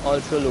use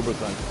Ultra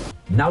lubricant.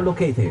 Now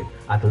located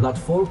at Lot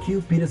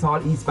 4Q Peters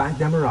Hall East Bank,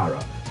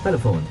 Demerara.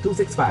 Telephone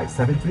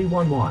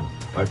 265-7311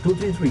 or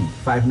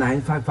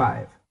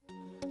 233-5955.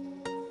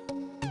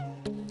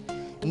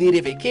 Need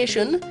a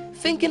vacation?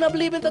 Thinking of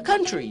leaving the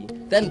country?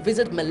 Then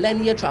visit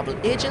Millennia Travel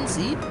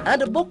Agency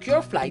and book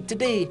your flight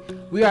today.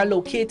 We are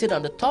located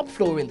on the top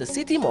floor in the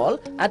City Mall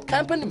at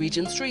Camp and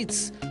Regent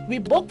Streets. We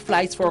book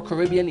flights for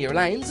Caribbean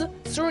Airlines,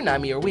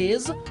 Suriname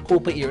Airways,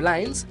 Copa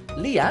Airlines,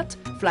 Liat,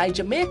 Fly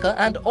Jamaica,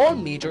 and all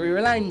major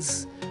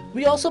airlines.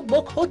 We also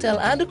book hotel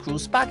and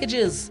cruise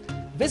packages.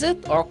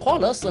 Visit or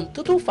call us on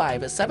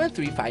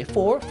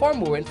 225-7354 for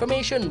more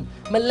information.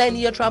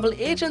 Millennia Travel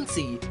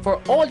Agency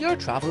for all your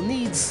travel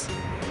needs.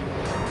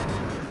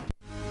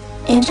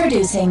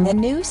 Introducing the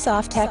new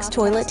Softex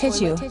toilet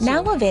tissue,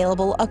 now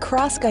available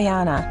across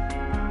Guyana.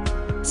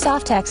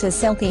 Softex is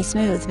silky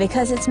smooth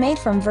because it's made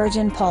from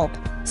virgin pulp.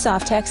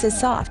 Softex is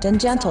soft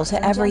and gentle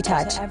to every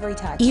touch.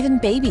 Even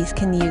babies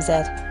can use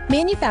it.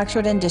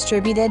 Manufactured and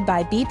distributed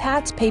by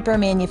BPAT's Paper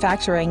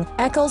Manufacturing,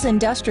 Eccles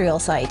Industrial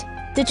Site.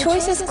 The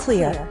choice is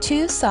clear.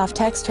 Choose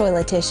Softex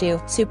toilet tissue.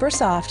 Super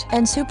soft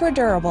and super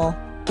durable.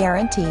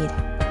 Guaranteed.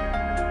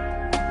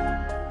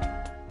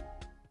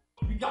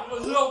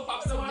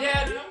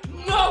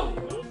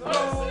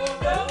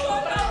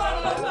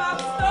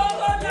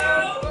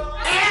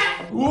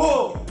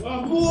 Whoa!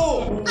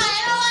 Whoa! I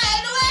know what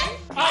I'm doing!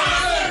 I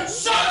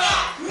shut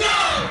up! No!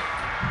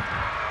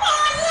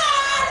 Oh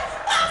Lord!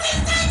 What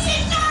is that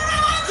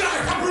ignorance?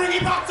 I bring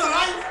it back to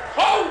life!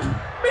 Oh!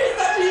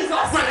 Mr. Jesus!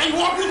 Well, I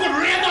want you to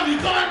raise on me,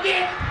 God,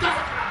 there!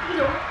 You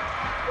know.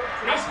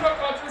 National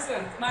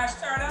Conference, March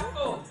 3rd and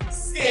 4th.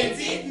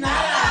 Skinty,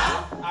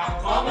 Nala,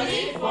 a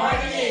comedy for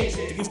the ages.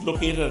 Tickets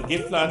located at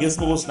Giftland,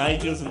 Gizmos,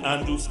 Nigels, and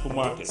Andrews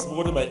Supermarket.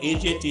 Supported by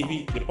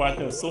AJTV,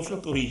 Department of Social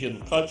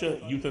Cohesion, Culture,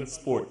 Youth, and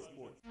Sport.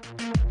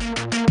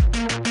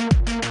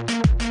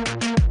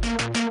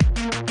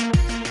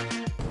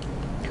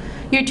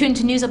 You're tuned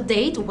to News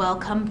Update.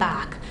 Welcome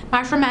back.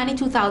 Mashramani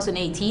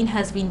 2018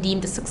 has been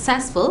deemed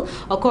successful,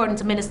 according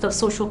to Minister of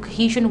Social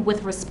Cohesion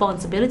with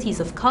Responsibilities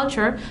of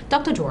Culture,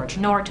 Dr. George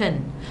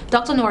Norton.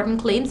 Dr. Norton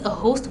claims a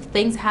host of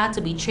things had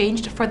to be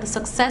changed for the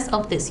success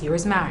of this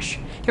year's MASH.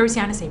 Here's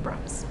Yanis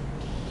Abrams.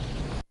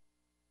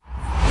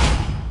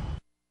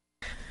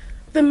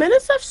 The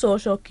Minister of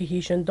Social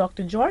Cohesion,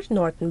 Dr. George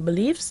Norton,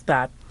 believes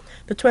that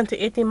the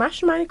 2018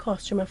 Mashramani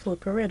Costume and Float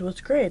Parade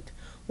was great,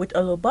 with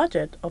a low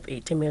budget of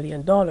 $80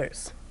 million.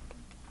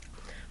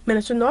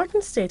 Minister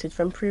Norton stated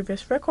from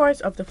previous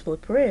records of the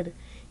float parade,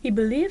 he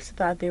believes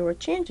that there were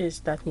changes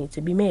that need to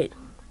be made.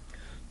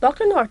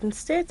 Dr. Norton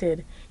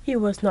stated he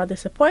was not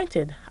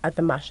disappointed at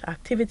the MASH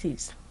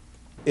activities.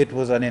 It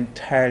was an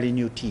entirely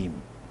new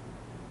team.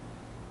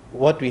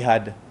 What we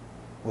had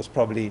was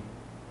probably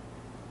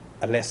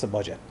a lesser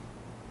budget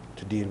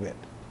to deal with.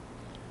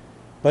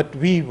 But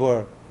we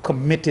were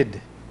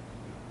committed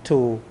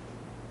to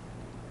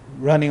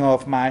running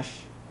off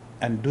MASH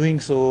and doing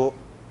so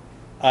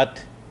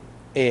at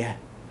a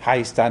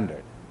high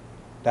standard.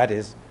 That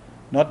is,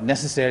 not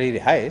necessarily the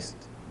highest.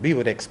 We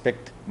would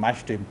expect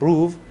MASH to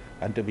improve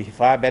and to be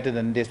far better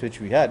than this which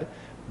we had,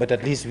 but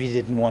at least we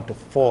didn't want to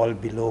fall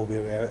below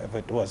wherever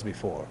it was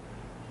before.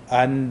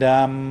 And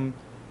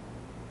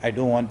I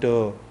don't want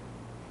to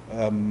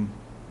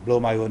blow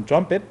my own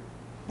trumpet,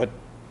 but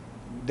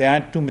there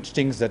aren't too much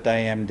things that I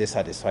am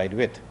dissatisfied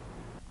with.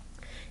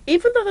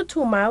 Even though the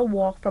 2-mile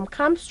walk from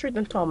Camp Street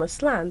and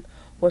Thomas Land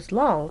was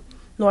long,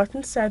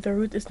 Norton said the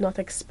route is not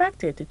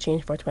expected to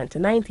change for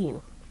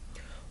 2019.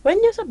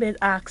 When News Update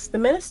asked the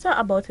minister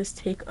about his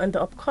take on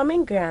the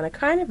upcoming Guyana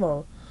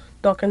Carnival,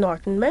 Dr.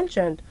 Norton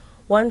mentioned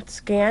once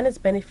Guyana is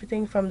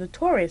benefiting from the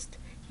tourists,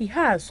 he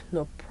has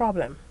no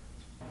problem.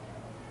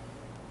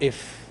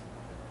 If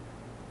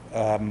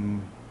that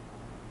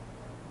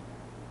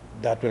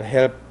will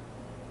help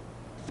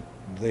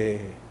the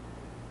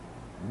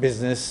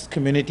business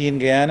community in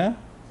Guyana,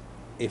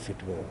 if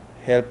it will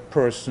help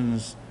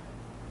persons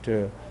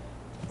to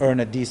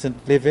earn a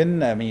decent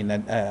living, I mean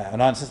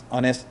an honest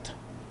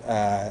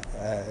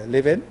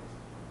living,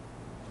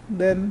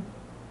 then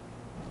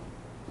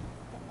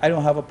I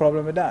don't have a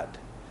problem with that.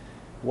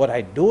 What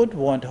I don't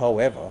want,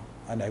 however,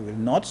 and I will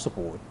not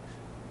support,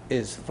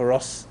 is for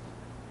us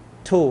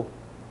to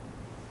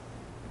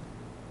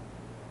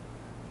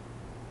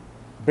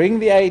bring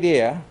the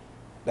idea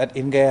that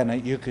in Guyana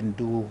you can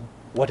do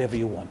whatever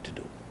you want to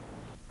do.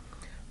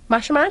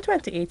 Mashramani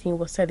 2018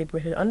 was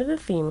celebrated under the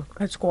theme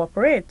Let's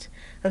Cooperate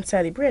and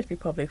Celebrate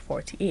Republic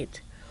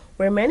 48,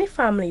 where many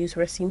families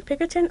were seen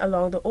picketing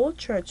along the Old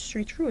Church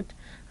Street route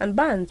and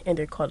bands in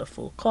their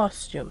colorful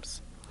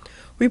costumes.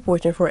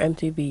 Reporting for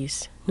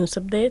MTV's News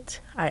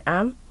Update, I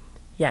am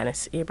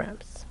Yanis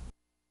Abrams.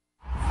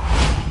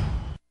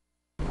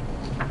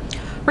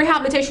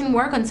 Rehabilitation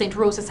work on St.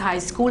 Rose's High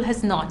School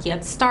has not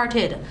yet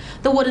started.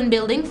 The wooden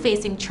building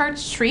facing Church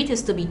Street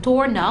is to be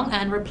torn down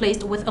and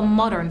replaced with a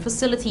modern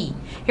facility.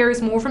 Here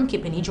is more from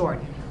Kippany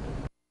Jordan.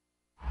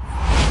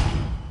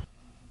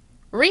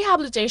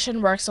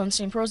 Rehabilitation works on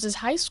St. Rose's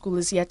High School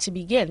is yet to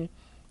begin,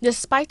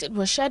 despite it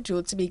was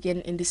scheduled to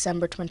begin in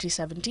December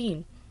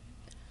 2017.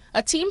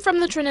 A team from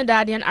the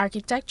Trinidadian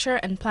architecture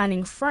and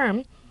planning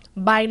firm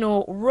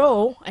Bino,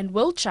 Rowe and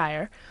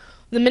Wiltshire,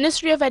 the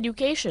Ministry of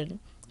Education,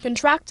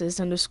 contractors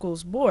and the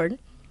school's board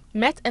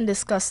met and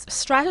discussed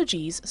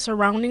strategies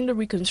surrounding the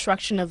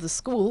reconstruction of the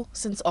school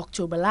since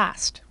October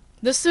last.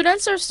 The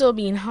students are still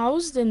being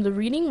housed in the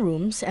reading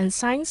rooms and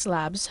science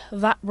labs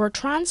that were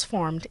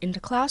transformed into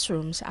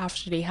classrooms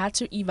after they had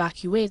to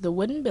evacuate the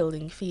wooden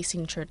building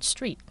facing Church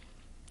Street.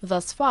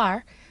 Thus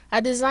far,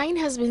 a design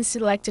has been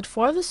selected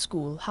for the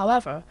school.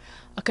 However,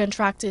 a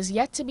contractor is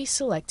yet to be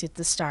selected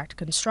to start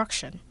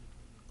construction.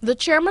 The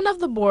chairman of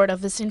the board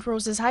of the St.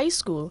 Rose's High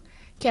School,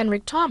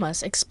 Kenrick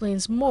Thomas,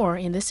 explains more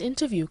in this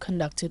interview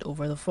conducted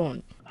over the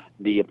phone.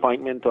 The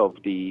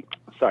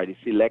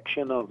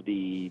selection of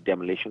the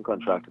demolition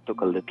contractor took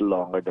a little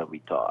longer than we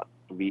thought.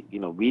 We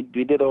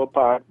did our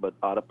part, but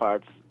other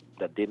parts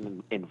that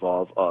didn't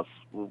involve us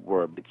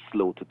were a bit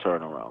slow to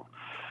turn around.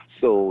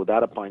 So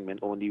that appointment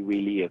only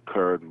really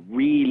occurred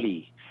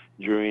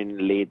during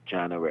late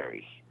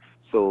January.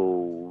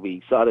 So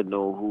we sort of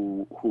know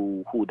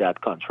who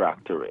that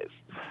contractor is,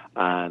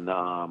 and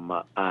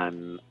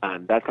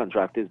that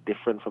contractor is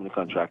different from the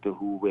contractor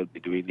who will be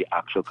doing the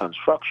actual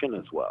construction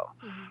as well,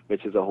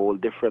 which is a whole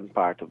different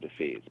part of the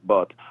phase.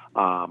 But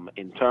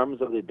in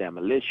terms of the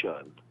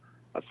demolition,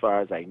 as far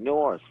as I know,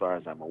 or as far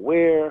as I'm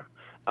aware,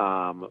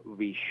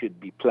 we should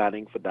be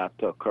planning for that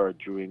to occur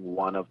during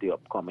one of the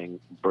upcoming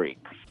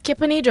breaks.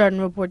 Kippany Jordan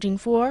reporting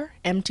for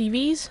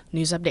MTV's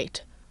News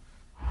Update.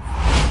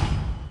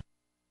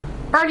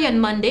 Early on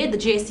Monday, the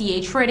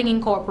JCA Trading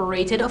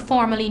Incorporated,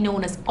 formerly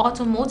known as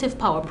Automotive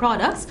Power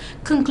Products,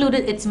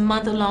 concluded its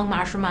month-long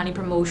matrimony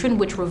promotion,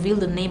 which revealed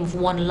the name of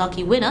one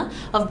lucky winner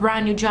of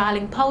brand new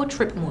Jialing Power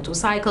Trip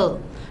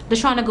motorcycle.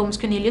 Deshauna Gomes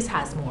Cornelius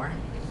has more.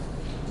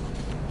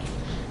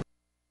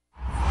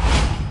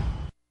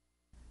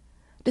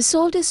 The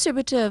sole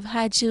distributor of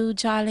Haju,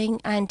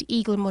 Jialing, and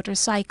Eagle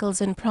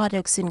motorcycles and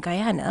products in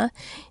Guyana,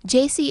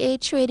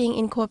 JCA Trading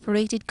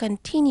Incorporated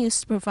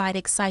continues to provide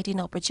exciting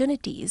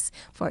opportunities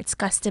for its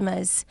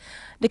customers.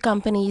 The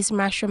company's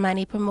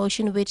matrimony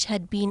promotion, which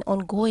had been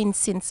ongoing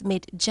since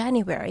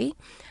mid-January,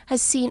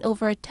 has seen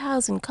over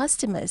 1,000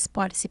 customers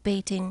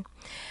participating.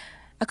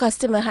 A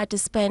customer had to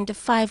spend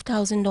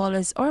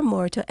 $5,000 or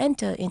more to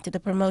enter into the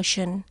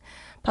promotion.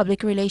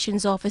 Public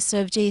Relations Officer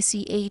of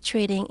JCA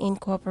Trading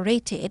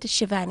Incorporated,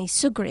 Shivani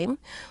Sugrim,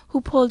 who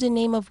pulled the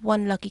name of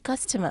one lucky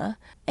customer,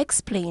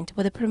 explained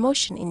what the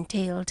promotion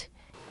entailed.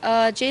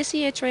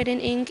 JCA Trading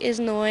Inc. is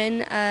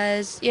known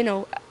as,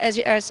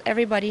 as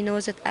everybody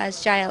knows it as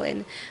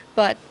Jialing.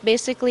 But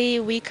basically,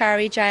 we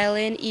carry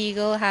Jialing,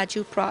 Eagle,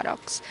 Haju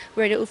products.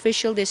 We're the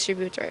official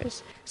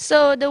distributors.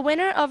 So the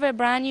winner of a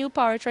brand new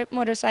Power Trip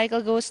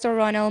motorcycle goes to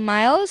Ronald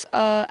Miles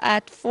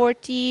at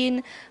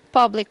 14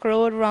 Public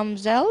Road,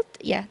 Rumzelt.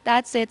 Yeah,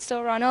 that's it.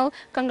 So Ronald,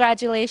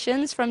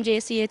 congratulations from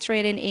JCA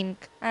Trading Inc.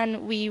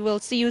 And we will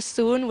see you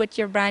soon with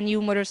your brand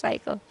new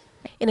motorcycle.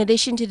 In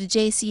addition to the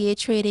JCA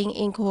Trading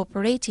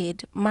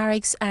Incorporated,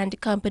 Marix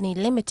and Company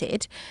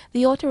Limited,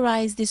 the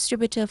authorized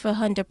distributor for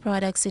Honda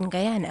products in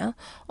Guyana,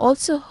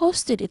 also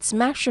hosted its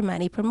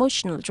matrimony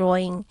promotional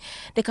drawing.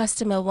 The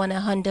customer won a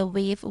Honda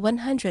Wave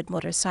 100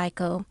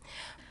 motorcycle.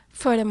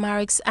 For the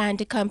Marix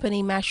and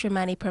Company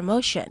matrimony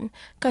promotion,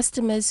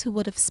 customers who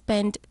would have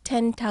spent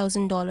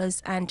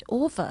 $10,000 and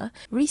over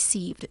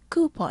received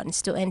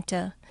coupons to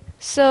enter.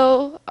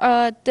 So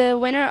the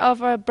winner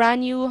of our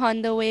brand new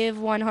Honda Wave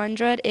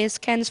 100 is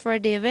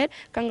Kensford David.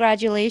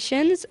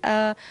 Congratulations.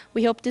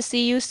 We hope to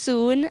see you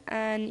soon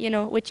and,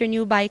 with your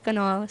new bike and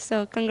all.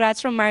 So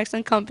congrats from Marks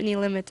and Company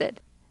Limited.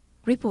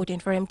 Reporting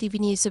for MTV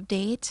News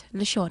Update,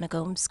 Lashona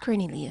Gomes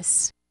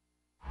Cornelius.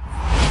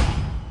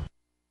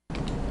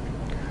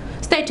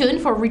 Stay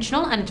tuned for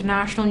regional and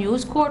international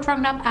news, court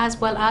roundup, as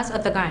well as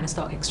at the Guyana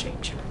Stock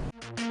Exchange.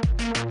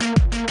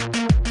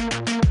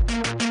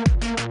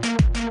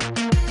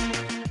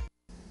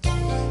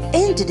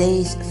 In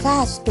today's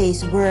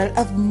fast-paced world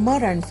of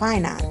modern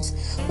finance,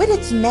 with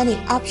its many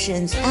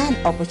options and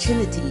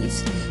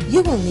opportunities,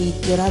 you will need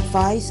good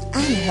advice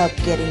and help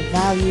getting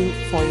value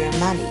for your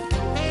money.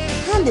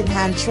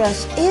 Hand-in-Hand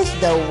Trust is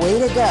the way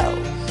to go.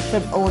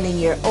 From owning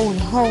your own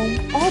home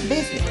or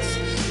business,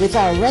 with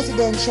our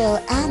residential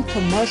and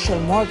commercial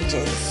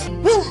mortgages,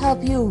 we'll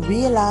help you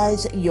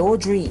realize your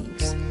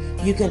dreams.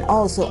 You can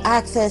also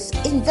access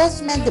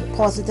investment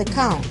deposit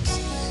accounts,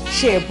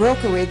 share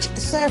brokerage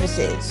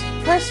services,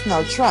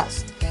 personal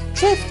trust,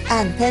 thrift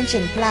and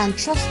pension plan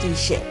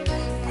trusteeship,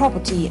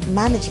 property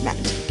management,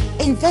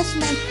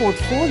 investment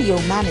portfolio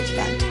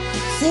management,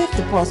 safe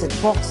deposit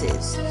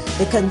boxes,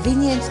 the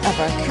convenience of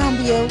our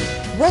Cambio,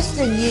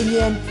 Western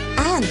Union,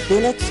 and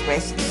Bill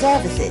Express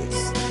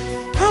services.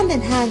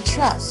 Hand-in-Hand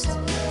Trust,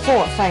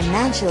 for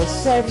financial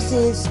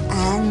services,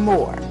 and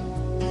more.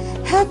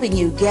 Helping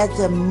you get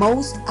the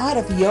most out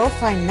of your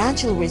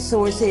financial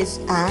resources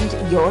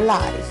and your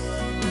life.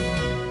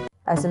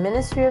 As the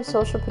Ministry of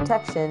Social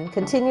Protection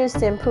continues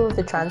to improve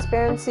the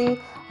transparency,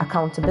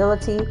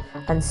 accountability,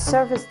 and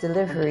service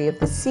delivery of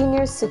the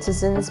senior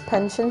citizens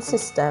pension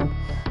system,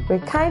 we're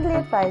kindly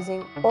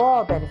advising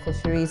all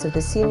beneficiaries of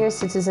the senior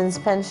citizens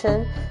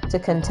pension to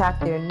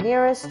contact their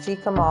nearest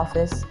GCOM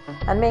office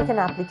and make an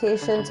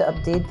application to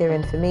update their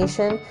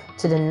information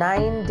to the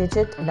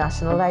 9-digit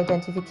National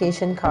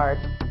Identification Card.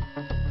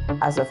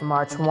 As of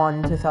March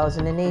 1,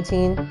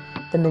 2018,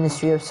 the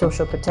Ministry of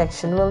Social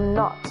Protection will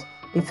not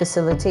be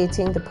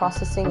facilitating the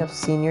processing of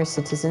senior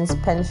citizens'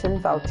 pension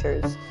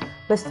vouchers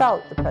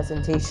without the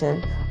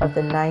presentation of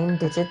the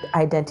 9-digit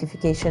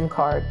identification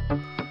card.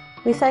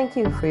 We thank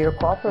you for your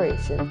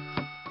cooperation.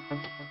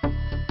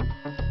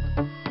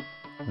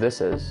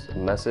 This is a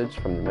message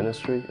from the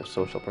Ministry of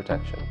Social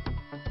Protection.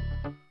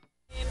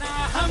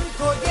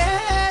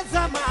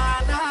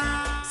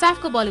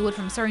 Safco Bollywood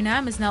from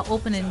Suriname is now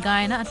open in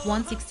Guyana at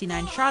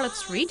 169 Charlotte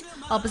Street,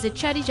 opposite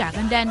Chetty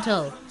Jagan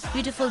Dental.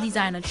 Beautiful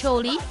designer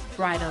choli,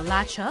 bridal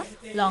latcha,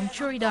 long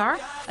churidar,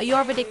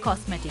 Ayurvedic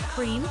cosmetic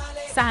cream,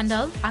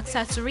 sandal,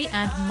 accessory,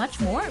 and much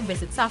more.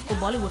 Visit Safco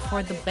Bollywood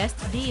for the best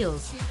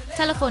deals.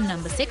 Telephone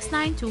number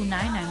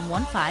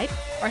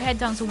 69299915 or head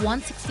down to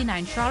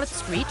 169 Charlotte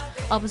Street,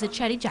 opposite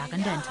Chetty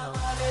Jagan Dental.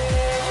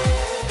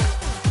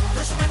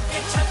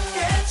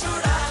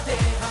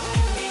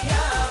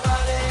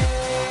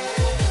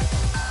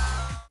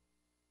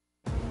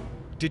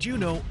 Did you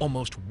know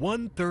almost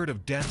 1/3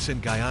 of deaths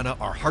in Guyana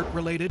are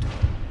heart-related?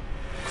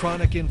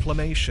 Chronic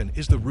inflammation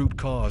is the root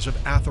cause of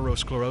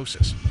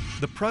atherosclerosis,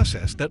 the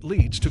process that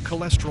leads to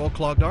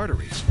cholesterol-clogged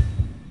arteries.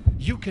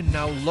 You can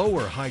now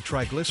lower high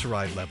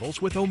triglyceride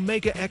levels with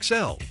Omega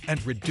XL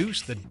and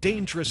reduce the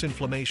dangerous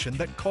inflammation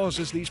that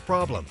causes these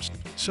problems.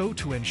 So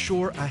to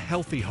ensure a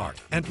healthy heart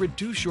and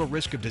reduce your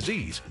risk of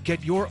disease,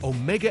 get your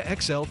Omega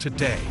XL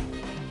today.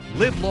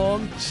 Live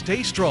long,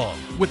 stay strong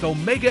with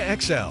Omega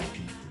XL.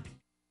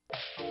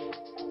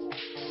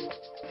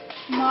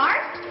 Mark?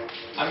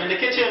 I'm in the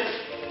kitchen.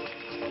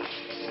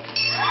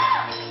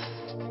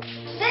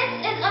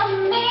 This is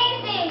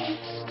amazing!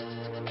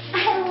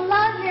 I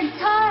love your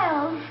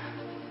tiles.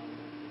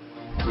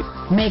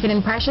 Make an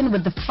impression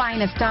with the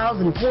finest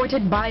tiles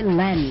imported by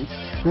Lens.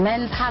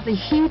 Lens has a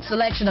huge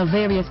selection of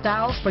various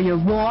tiles for your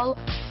wall,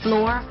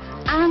 floor,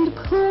 and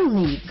pool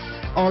needs.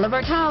 All of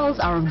our tiles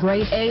are of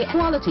grade A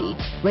quality,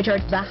 which are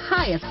the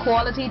highest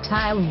quality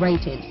tile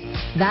rated.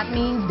 That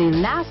means they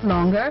last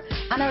longer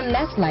and are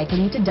less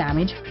likely to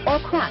damage or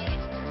crack.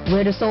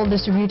 We're the sole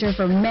distributor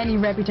for many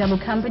reputable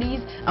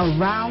companies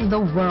around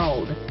the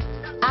world.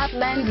 At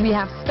Lens, we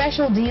have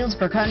special deals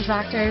for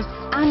contractors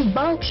and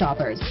bulk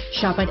shoppers.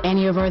 Shop at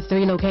any of our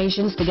 3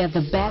 locations to get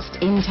the best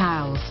in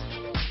tiles.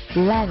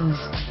 Lens,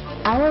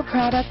 our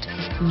product,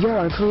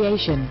 your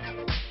creation.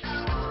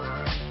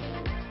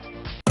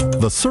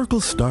 The circle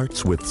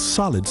starts with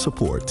solid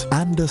support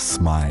and a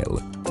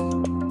smile.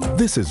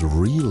 This is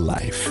real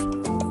life.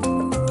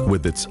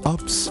 With its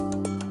ups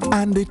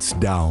and its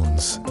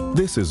downs,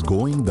 this is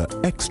going the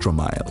extra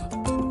mile.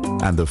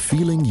 And the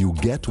feeling you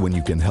get when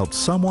you can help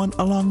someone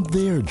along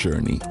their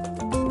journey.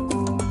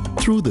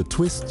 Through the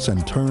twists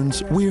and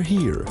turns, we're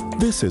here.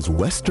 This is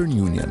Western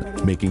Union,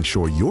 making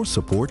sure your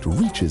support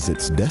reaches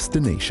its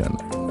destination.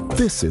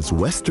 This is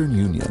Western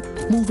Union,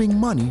 moving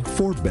money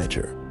for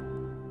better.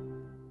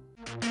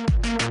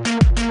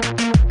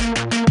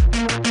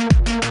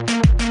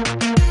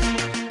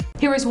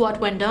 Here is what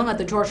went down at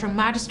the Georgia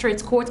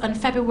Magistrates Court on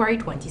February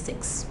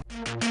 26.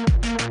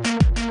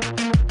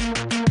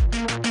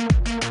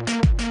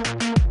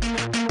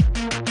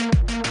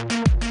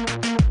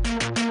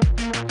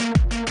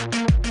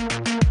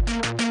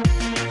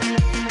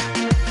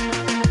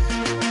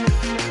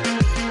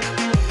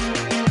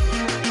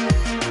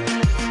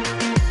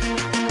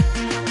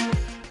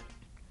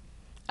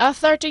 A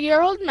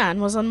 30-year-old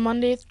man was on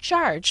Monday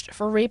charged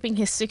for raping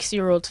his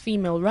 6-year-old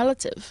female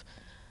relative.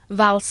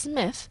 Val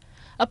Smith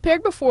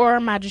appeared before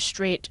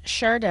Magistrate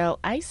Sherdell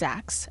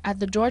Isaacs at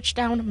the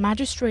Georgetown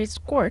Magistrates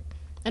Court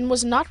and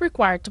was not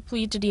required to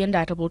plead to the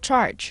indictable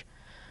charge.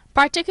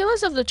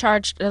 Particulars of the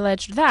charge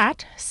alleged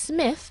that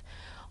Smith,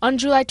 on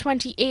July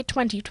 28,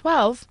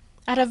 2012,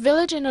 at a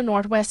village in the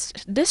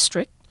Northwest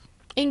District,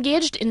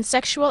 engaged in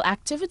sexual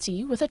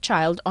activity with a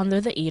child under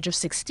the age of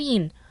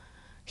 16.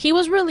 He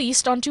was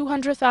released on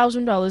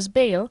 $200,000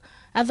 bail,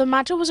 and the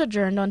matter was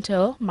adjourned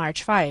until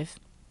March 5.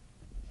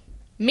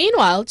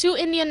 Meanwhile, 2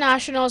 Indian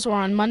nationals were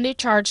on Monday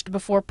charged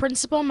before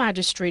Principal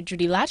Magistrate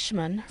Judy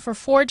Lachman for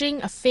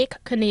forging a fake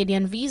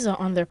Canadian visa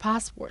on their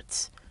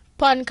passports.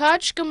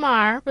 Pankaj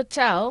Kumar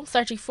Patel,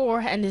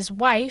 34, and his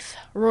wife,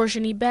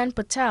 Rojini Ben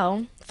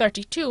Patel,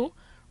 32,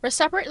 were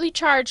separately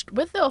charged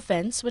with the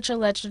offense, which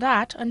alleged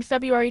that, on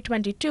February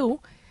 22,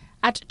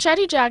 at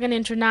Chetty Jagan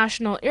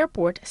International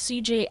Airport,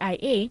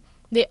 CJIA,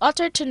 they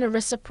uttered to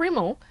Narissa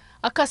Primo,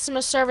 a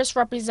customer service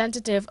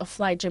representative of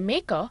Fly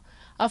Jamaica,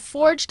 a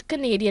forged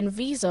Canadian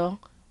visa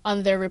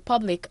on their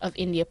Republic of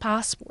India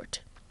passport.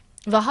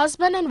 The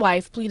husband and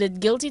wife pleaded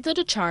guilty to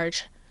the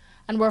charge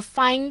and were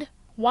fined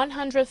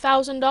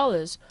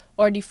 $100,000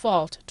 or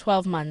default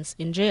 12 months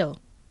in jail.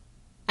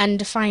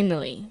 And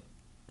finally,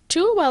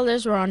 2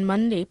 welders were on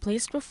Monday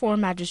placed before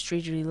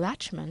Magistrate Judy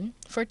Latchman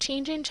for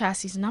changing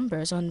chassis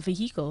numbers on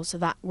vehicles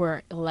that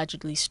were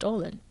allegedly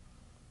stolen.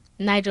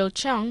 Nigel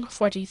Chung,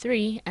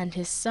 43, and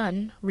his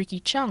son, Ricky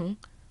Chung,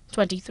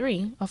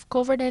 23, of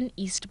Coverden,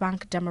 East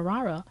Bank,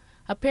 Demerara,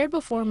 appeared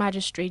before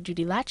Magistrate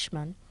Judy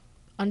Latchman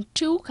on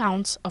 2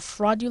 counts of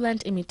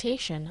fraudulent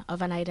imitation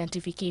of an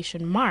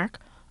identification mark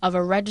of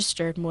a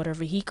registered motor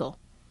vehicle.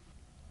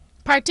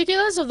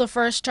 Particulars of the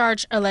first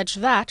charge allege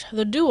that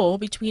the duo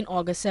between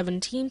August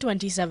 17,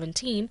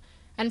 2017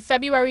 and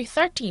February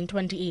 13,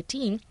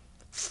 2018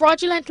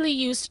 fraudulently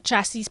used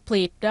chassis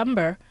plate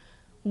number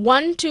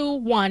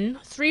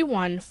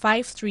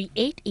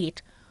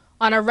 121315388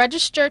 on a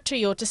registered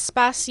Toyota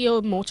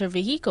Spacio motor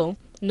vehicle,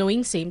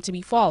 knowing same to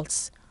be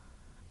false.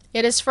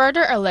 It is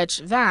further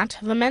alleged that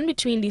the men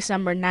between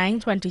December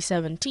 9,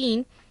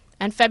 2017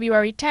 and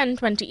February 10,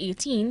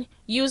 2018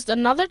 used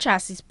another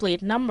chassis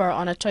plate number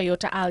on a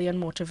Toyota Allion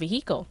motor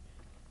vehicle.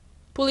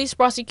 Police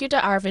prosecutor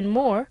Arvin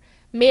Moore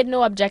made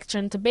no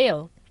objection to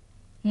bail.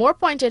 Moore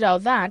pointed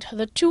out that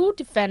the 2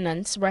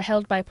 defendants were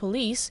held by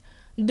police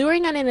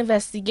during an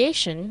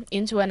investigation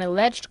into an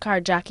alleged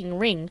carjacking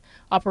ring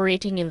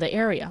operating in the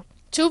area.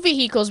 2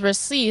 vehicles were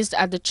seized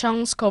at the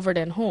Chung's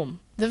Coverden home.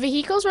 The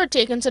vehicles were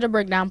taken to the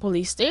Brigham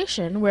police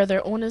station where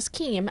their owners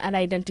came and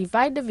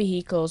identified the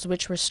vehicles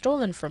which were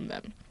stolen from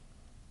them.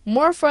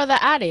 Moore further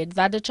added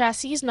that the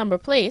chassis number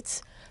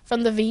plates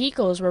from the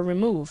vehicles were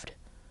removed.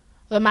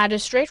 The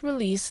magistrate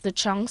released the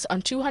Chunks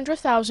on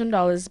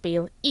 $200,000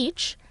 bail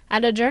each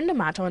and adjourned the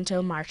matter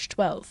until March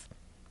 12.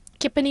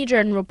 Kippany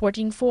Jordan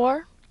reporting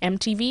for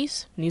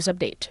MTV's News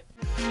Update.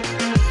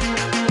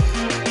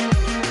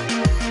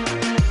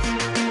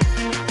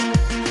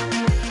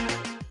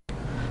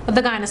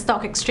 The Guyana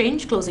Stock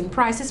Exchange closing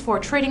prices for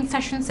trading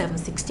session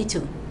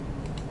 762.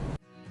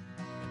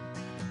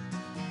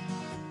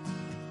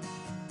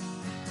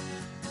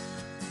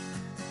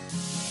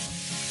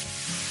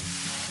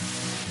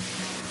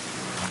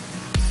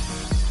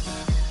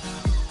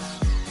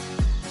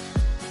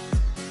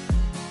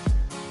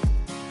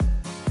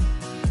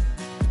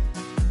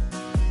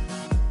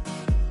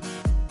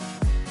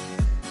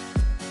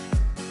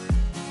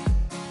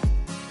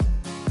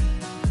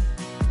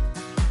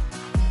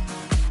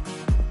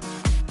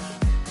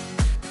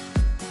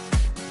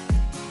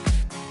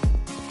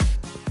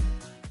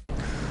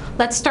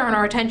 Let's turn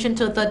our attention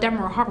to the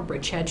Demerara Harbor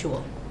Bridge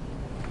schedule.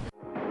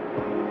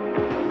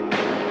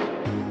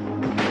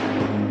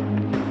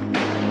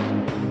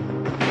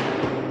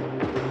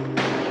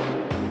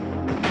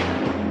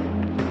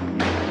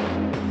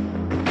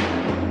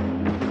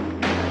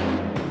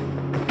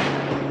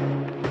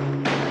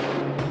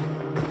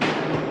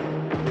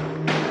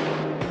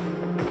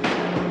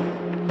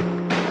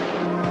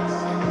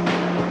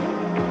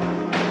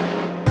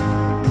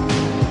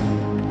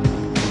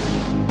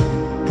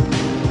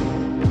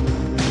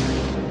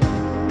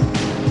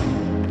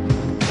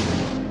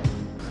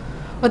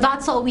 Well,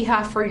 that's all we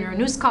have for your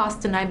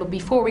newscast tonight, but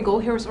before we go,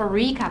 here's a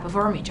recap of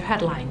our major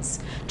headlines.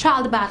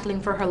 Child battling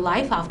for her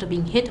life after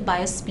being hit by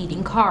a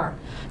speeding car.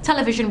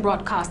 Television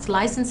broadcast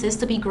licenses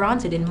to be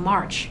granted in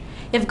March.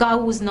 If Gao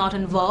was not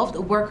involved,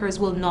 workers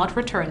will not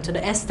return to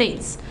the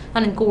estates.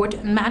 And in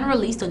court, man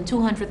released on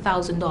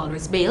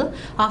 $200,000 bail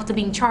after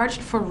being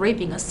charged for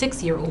raping a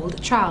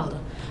 6-year-old child.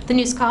 The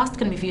newscast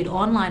can be viewed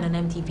online on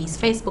MTV's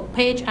Facebook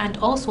page and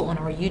also on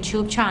our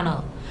YouTube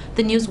channel.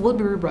 The news will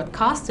be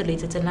rebroadcast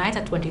later tonight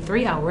at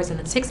 23 hours and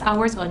at 6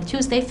 hours on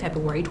Tuesday,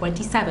 February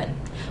 27.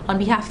 On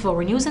behalf of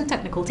our news and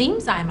technical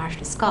teams, I am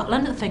Ashley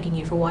Scotland, thanking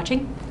you for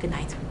watching. Good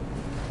night.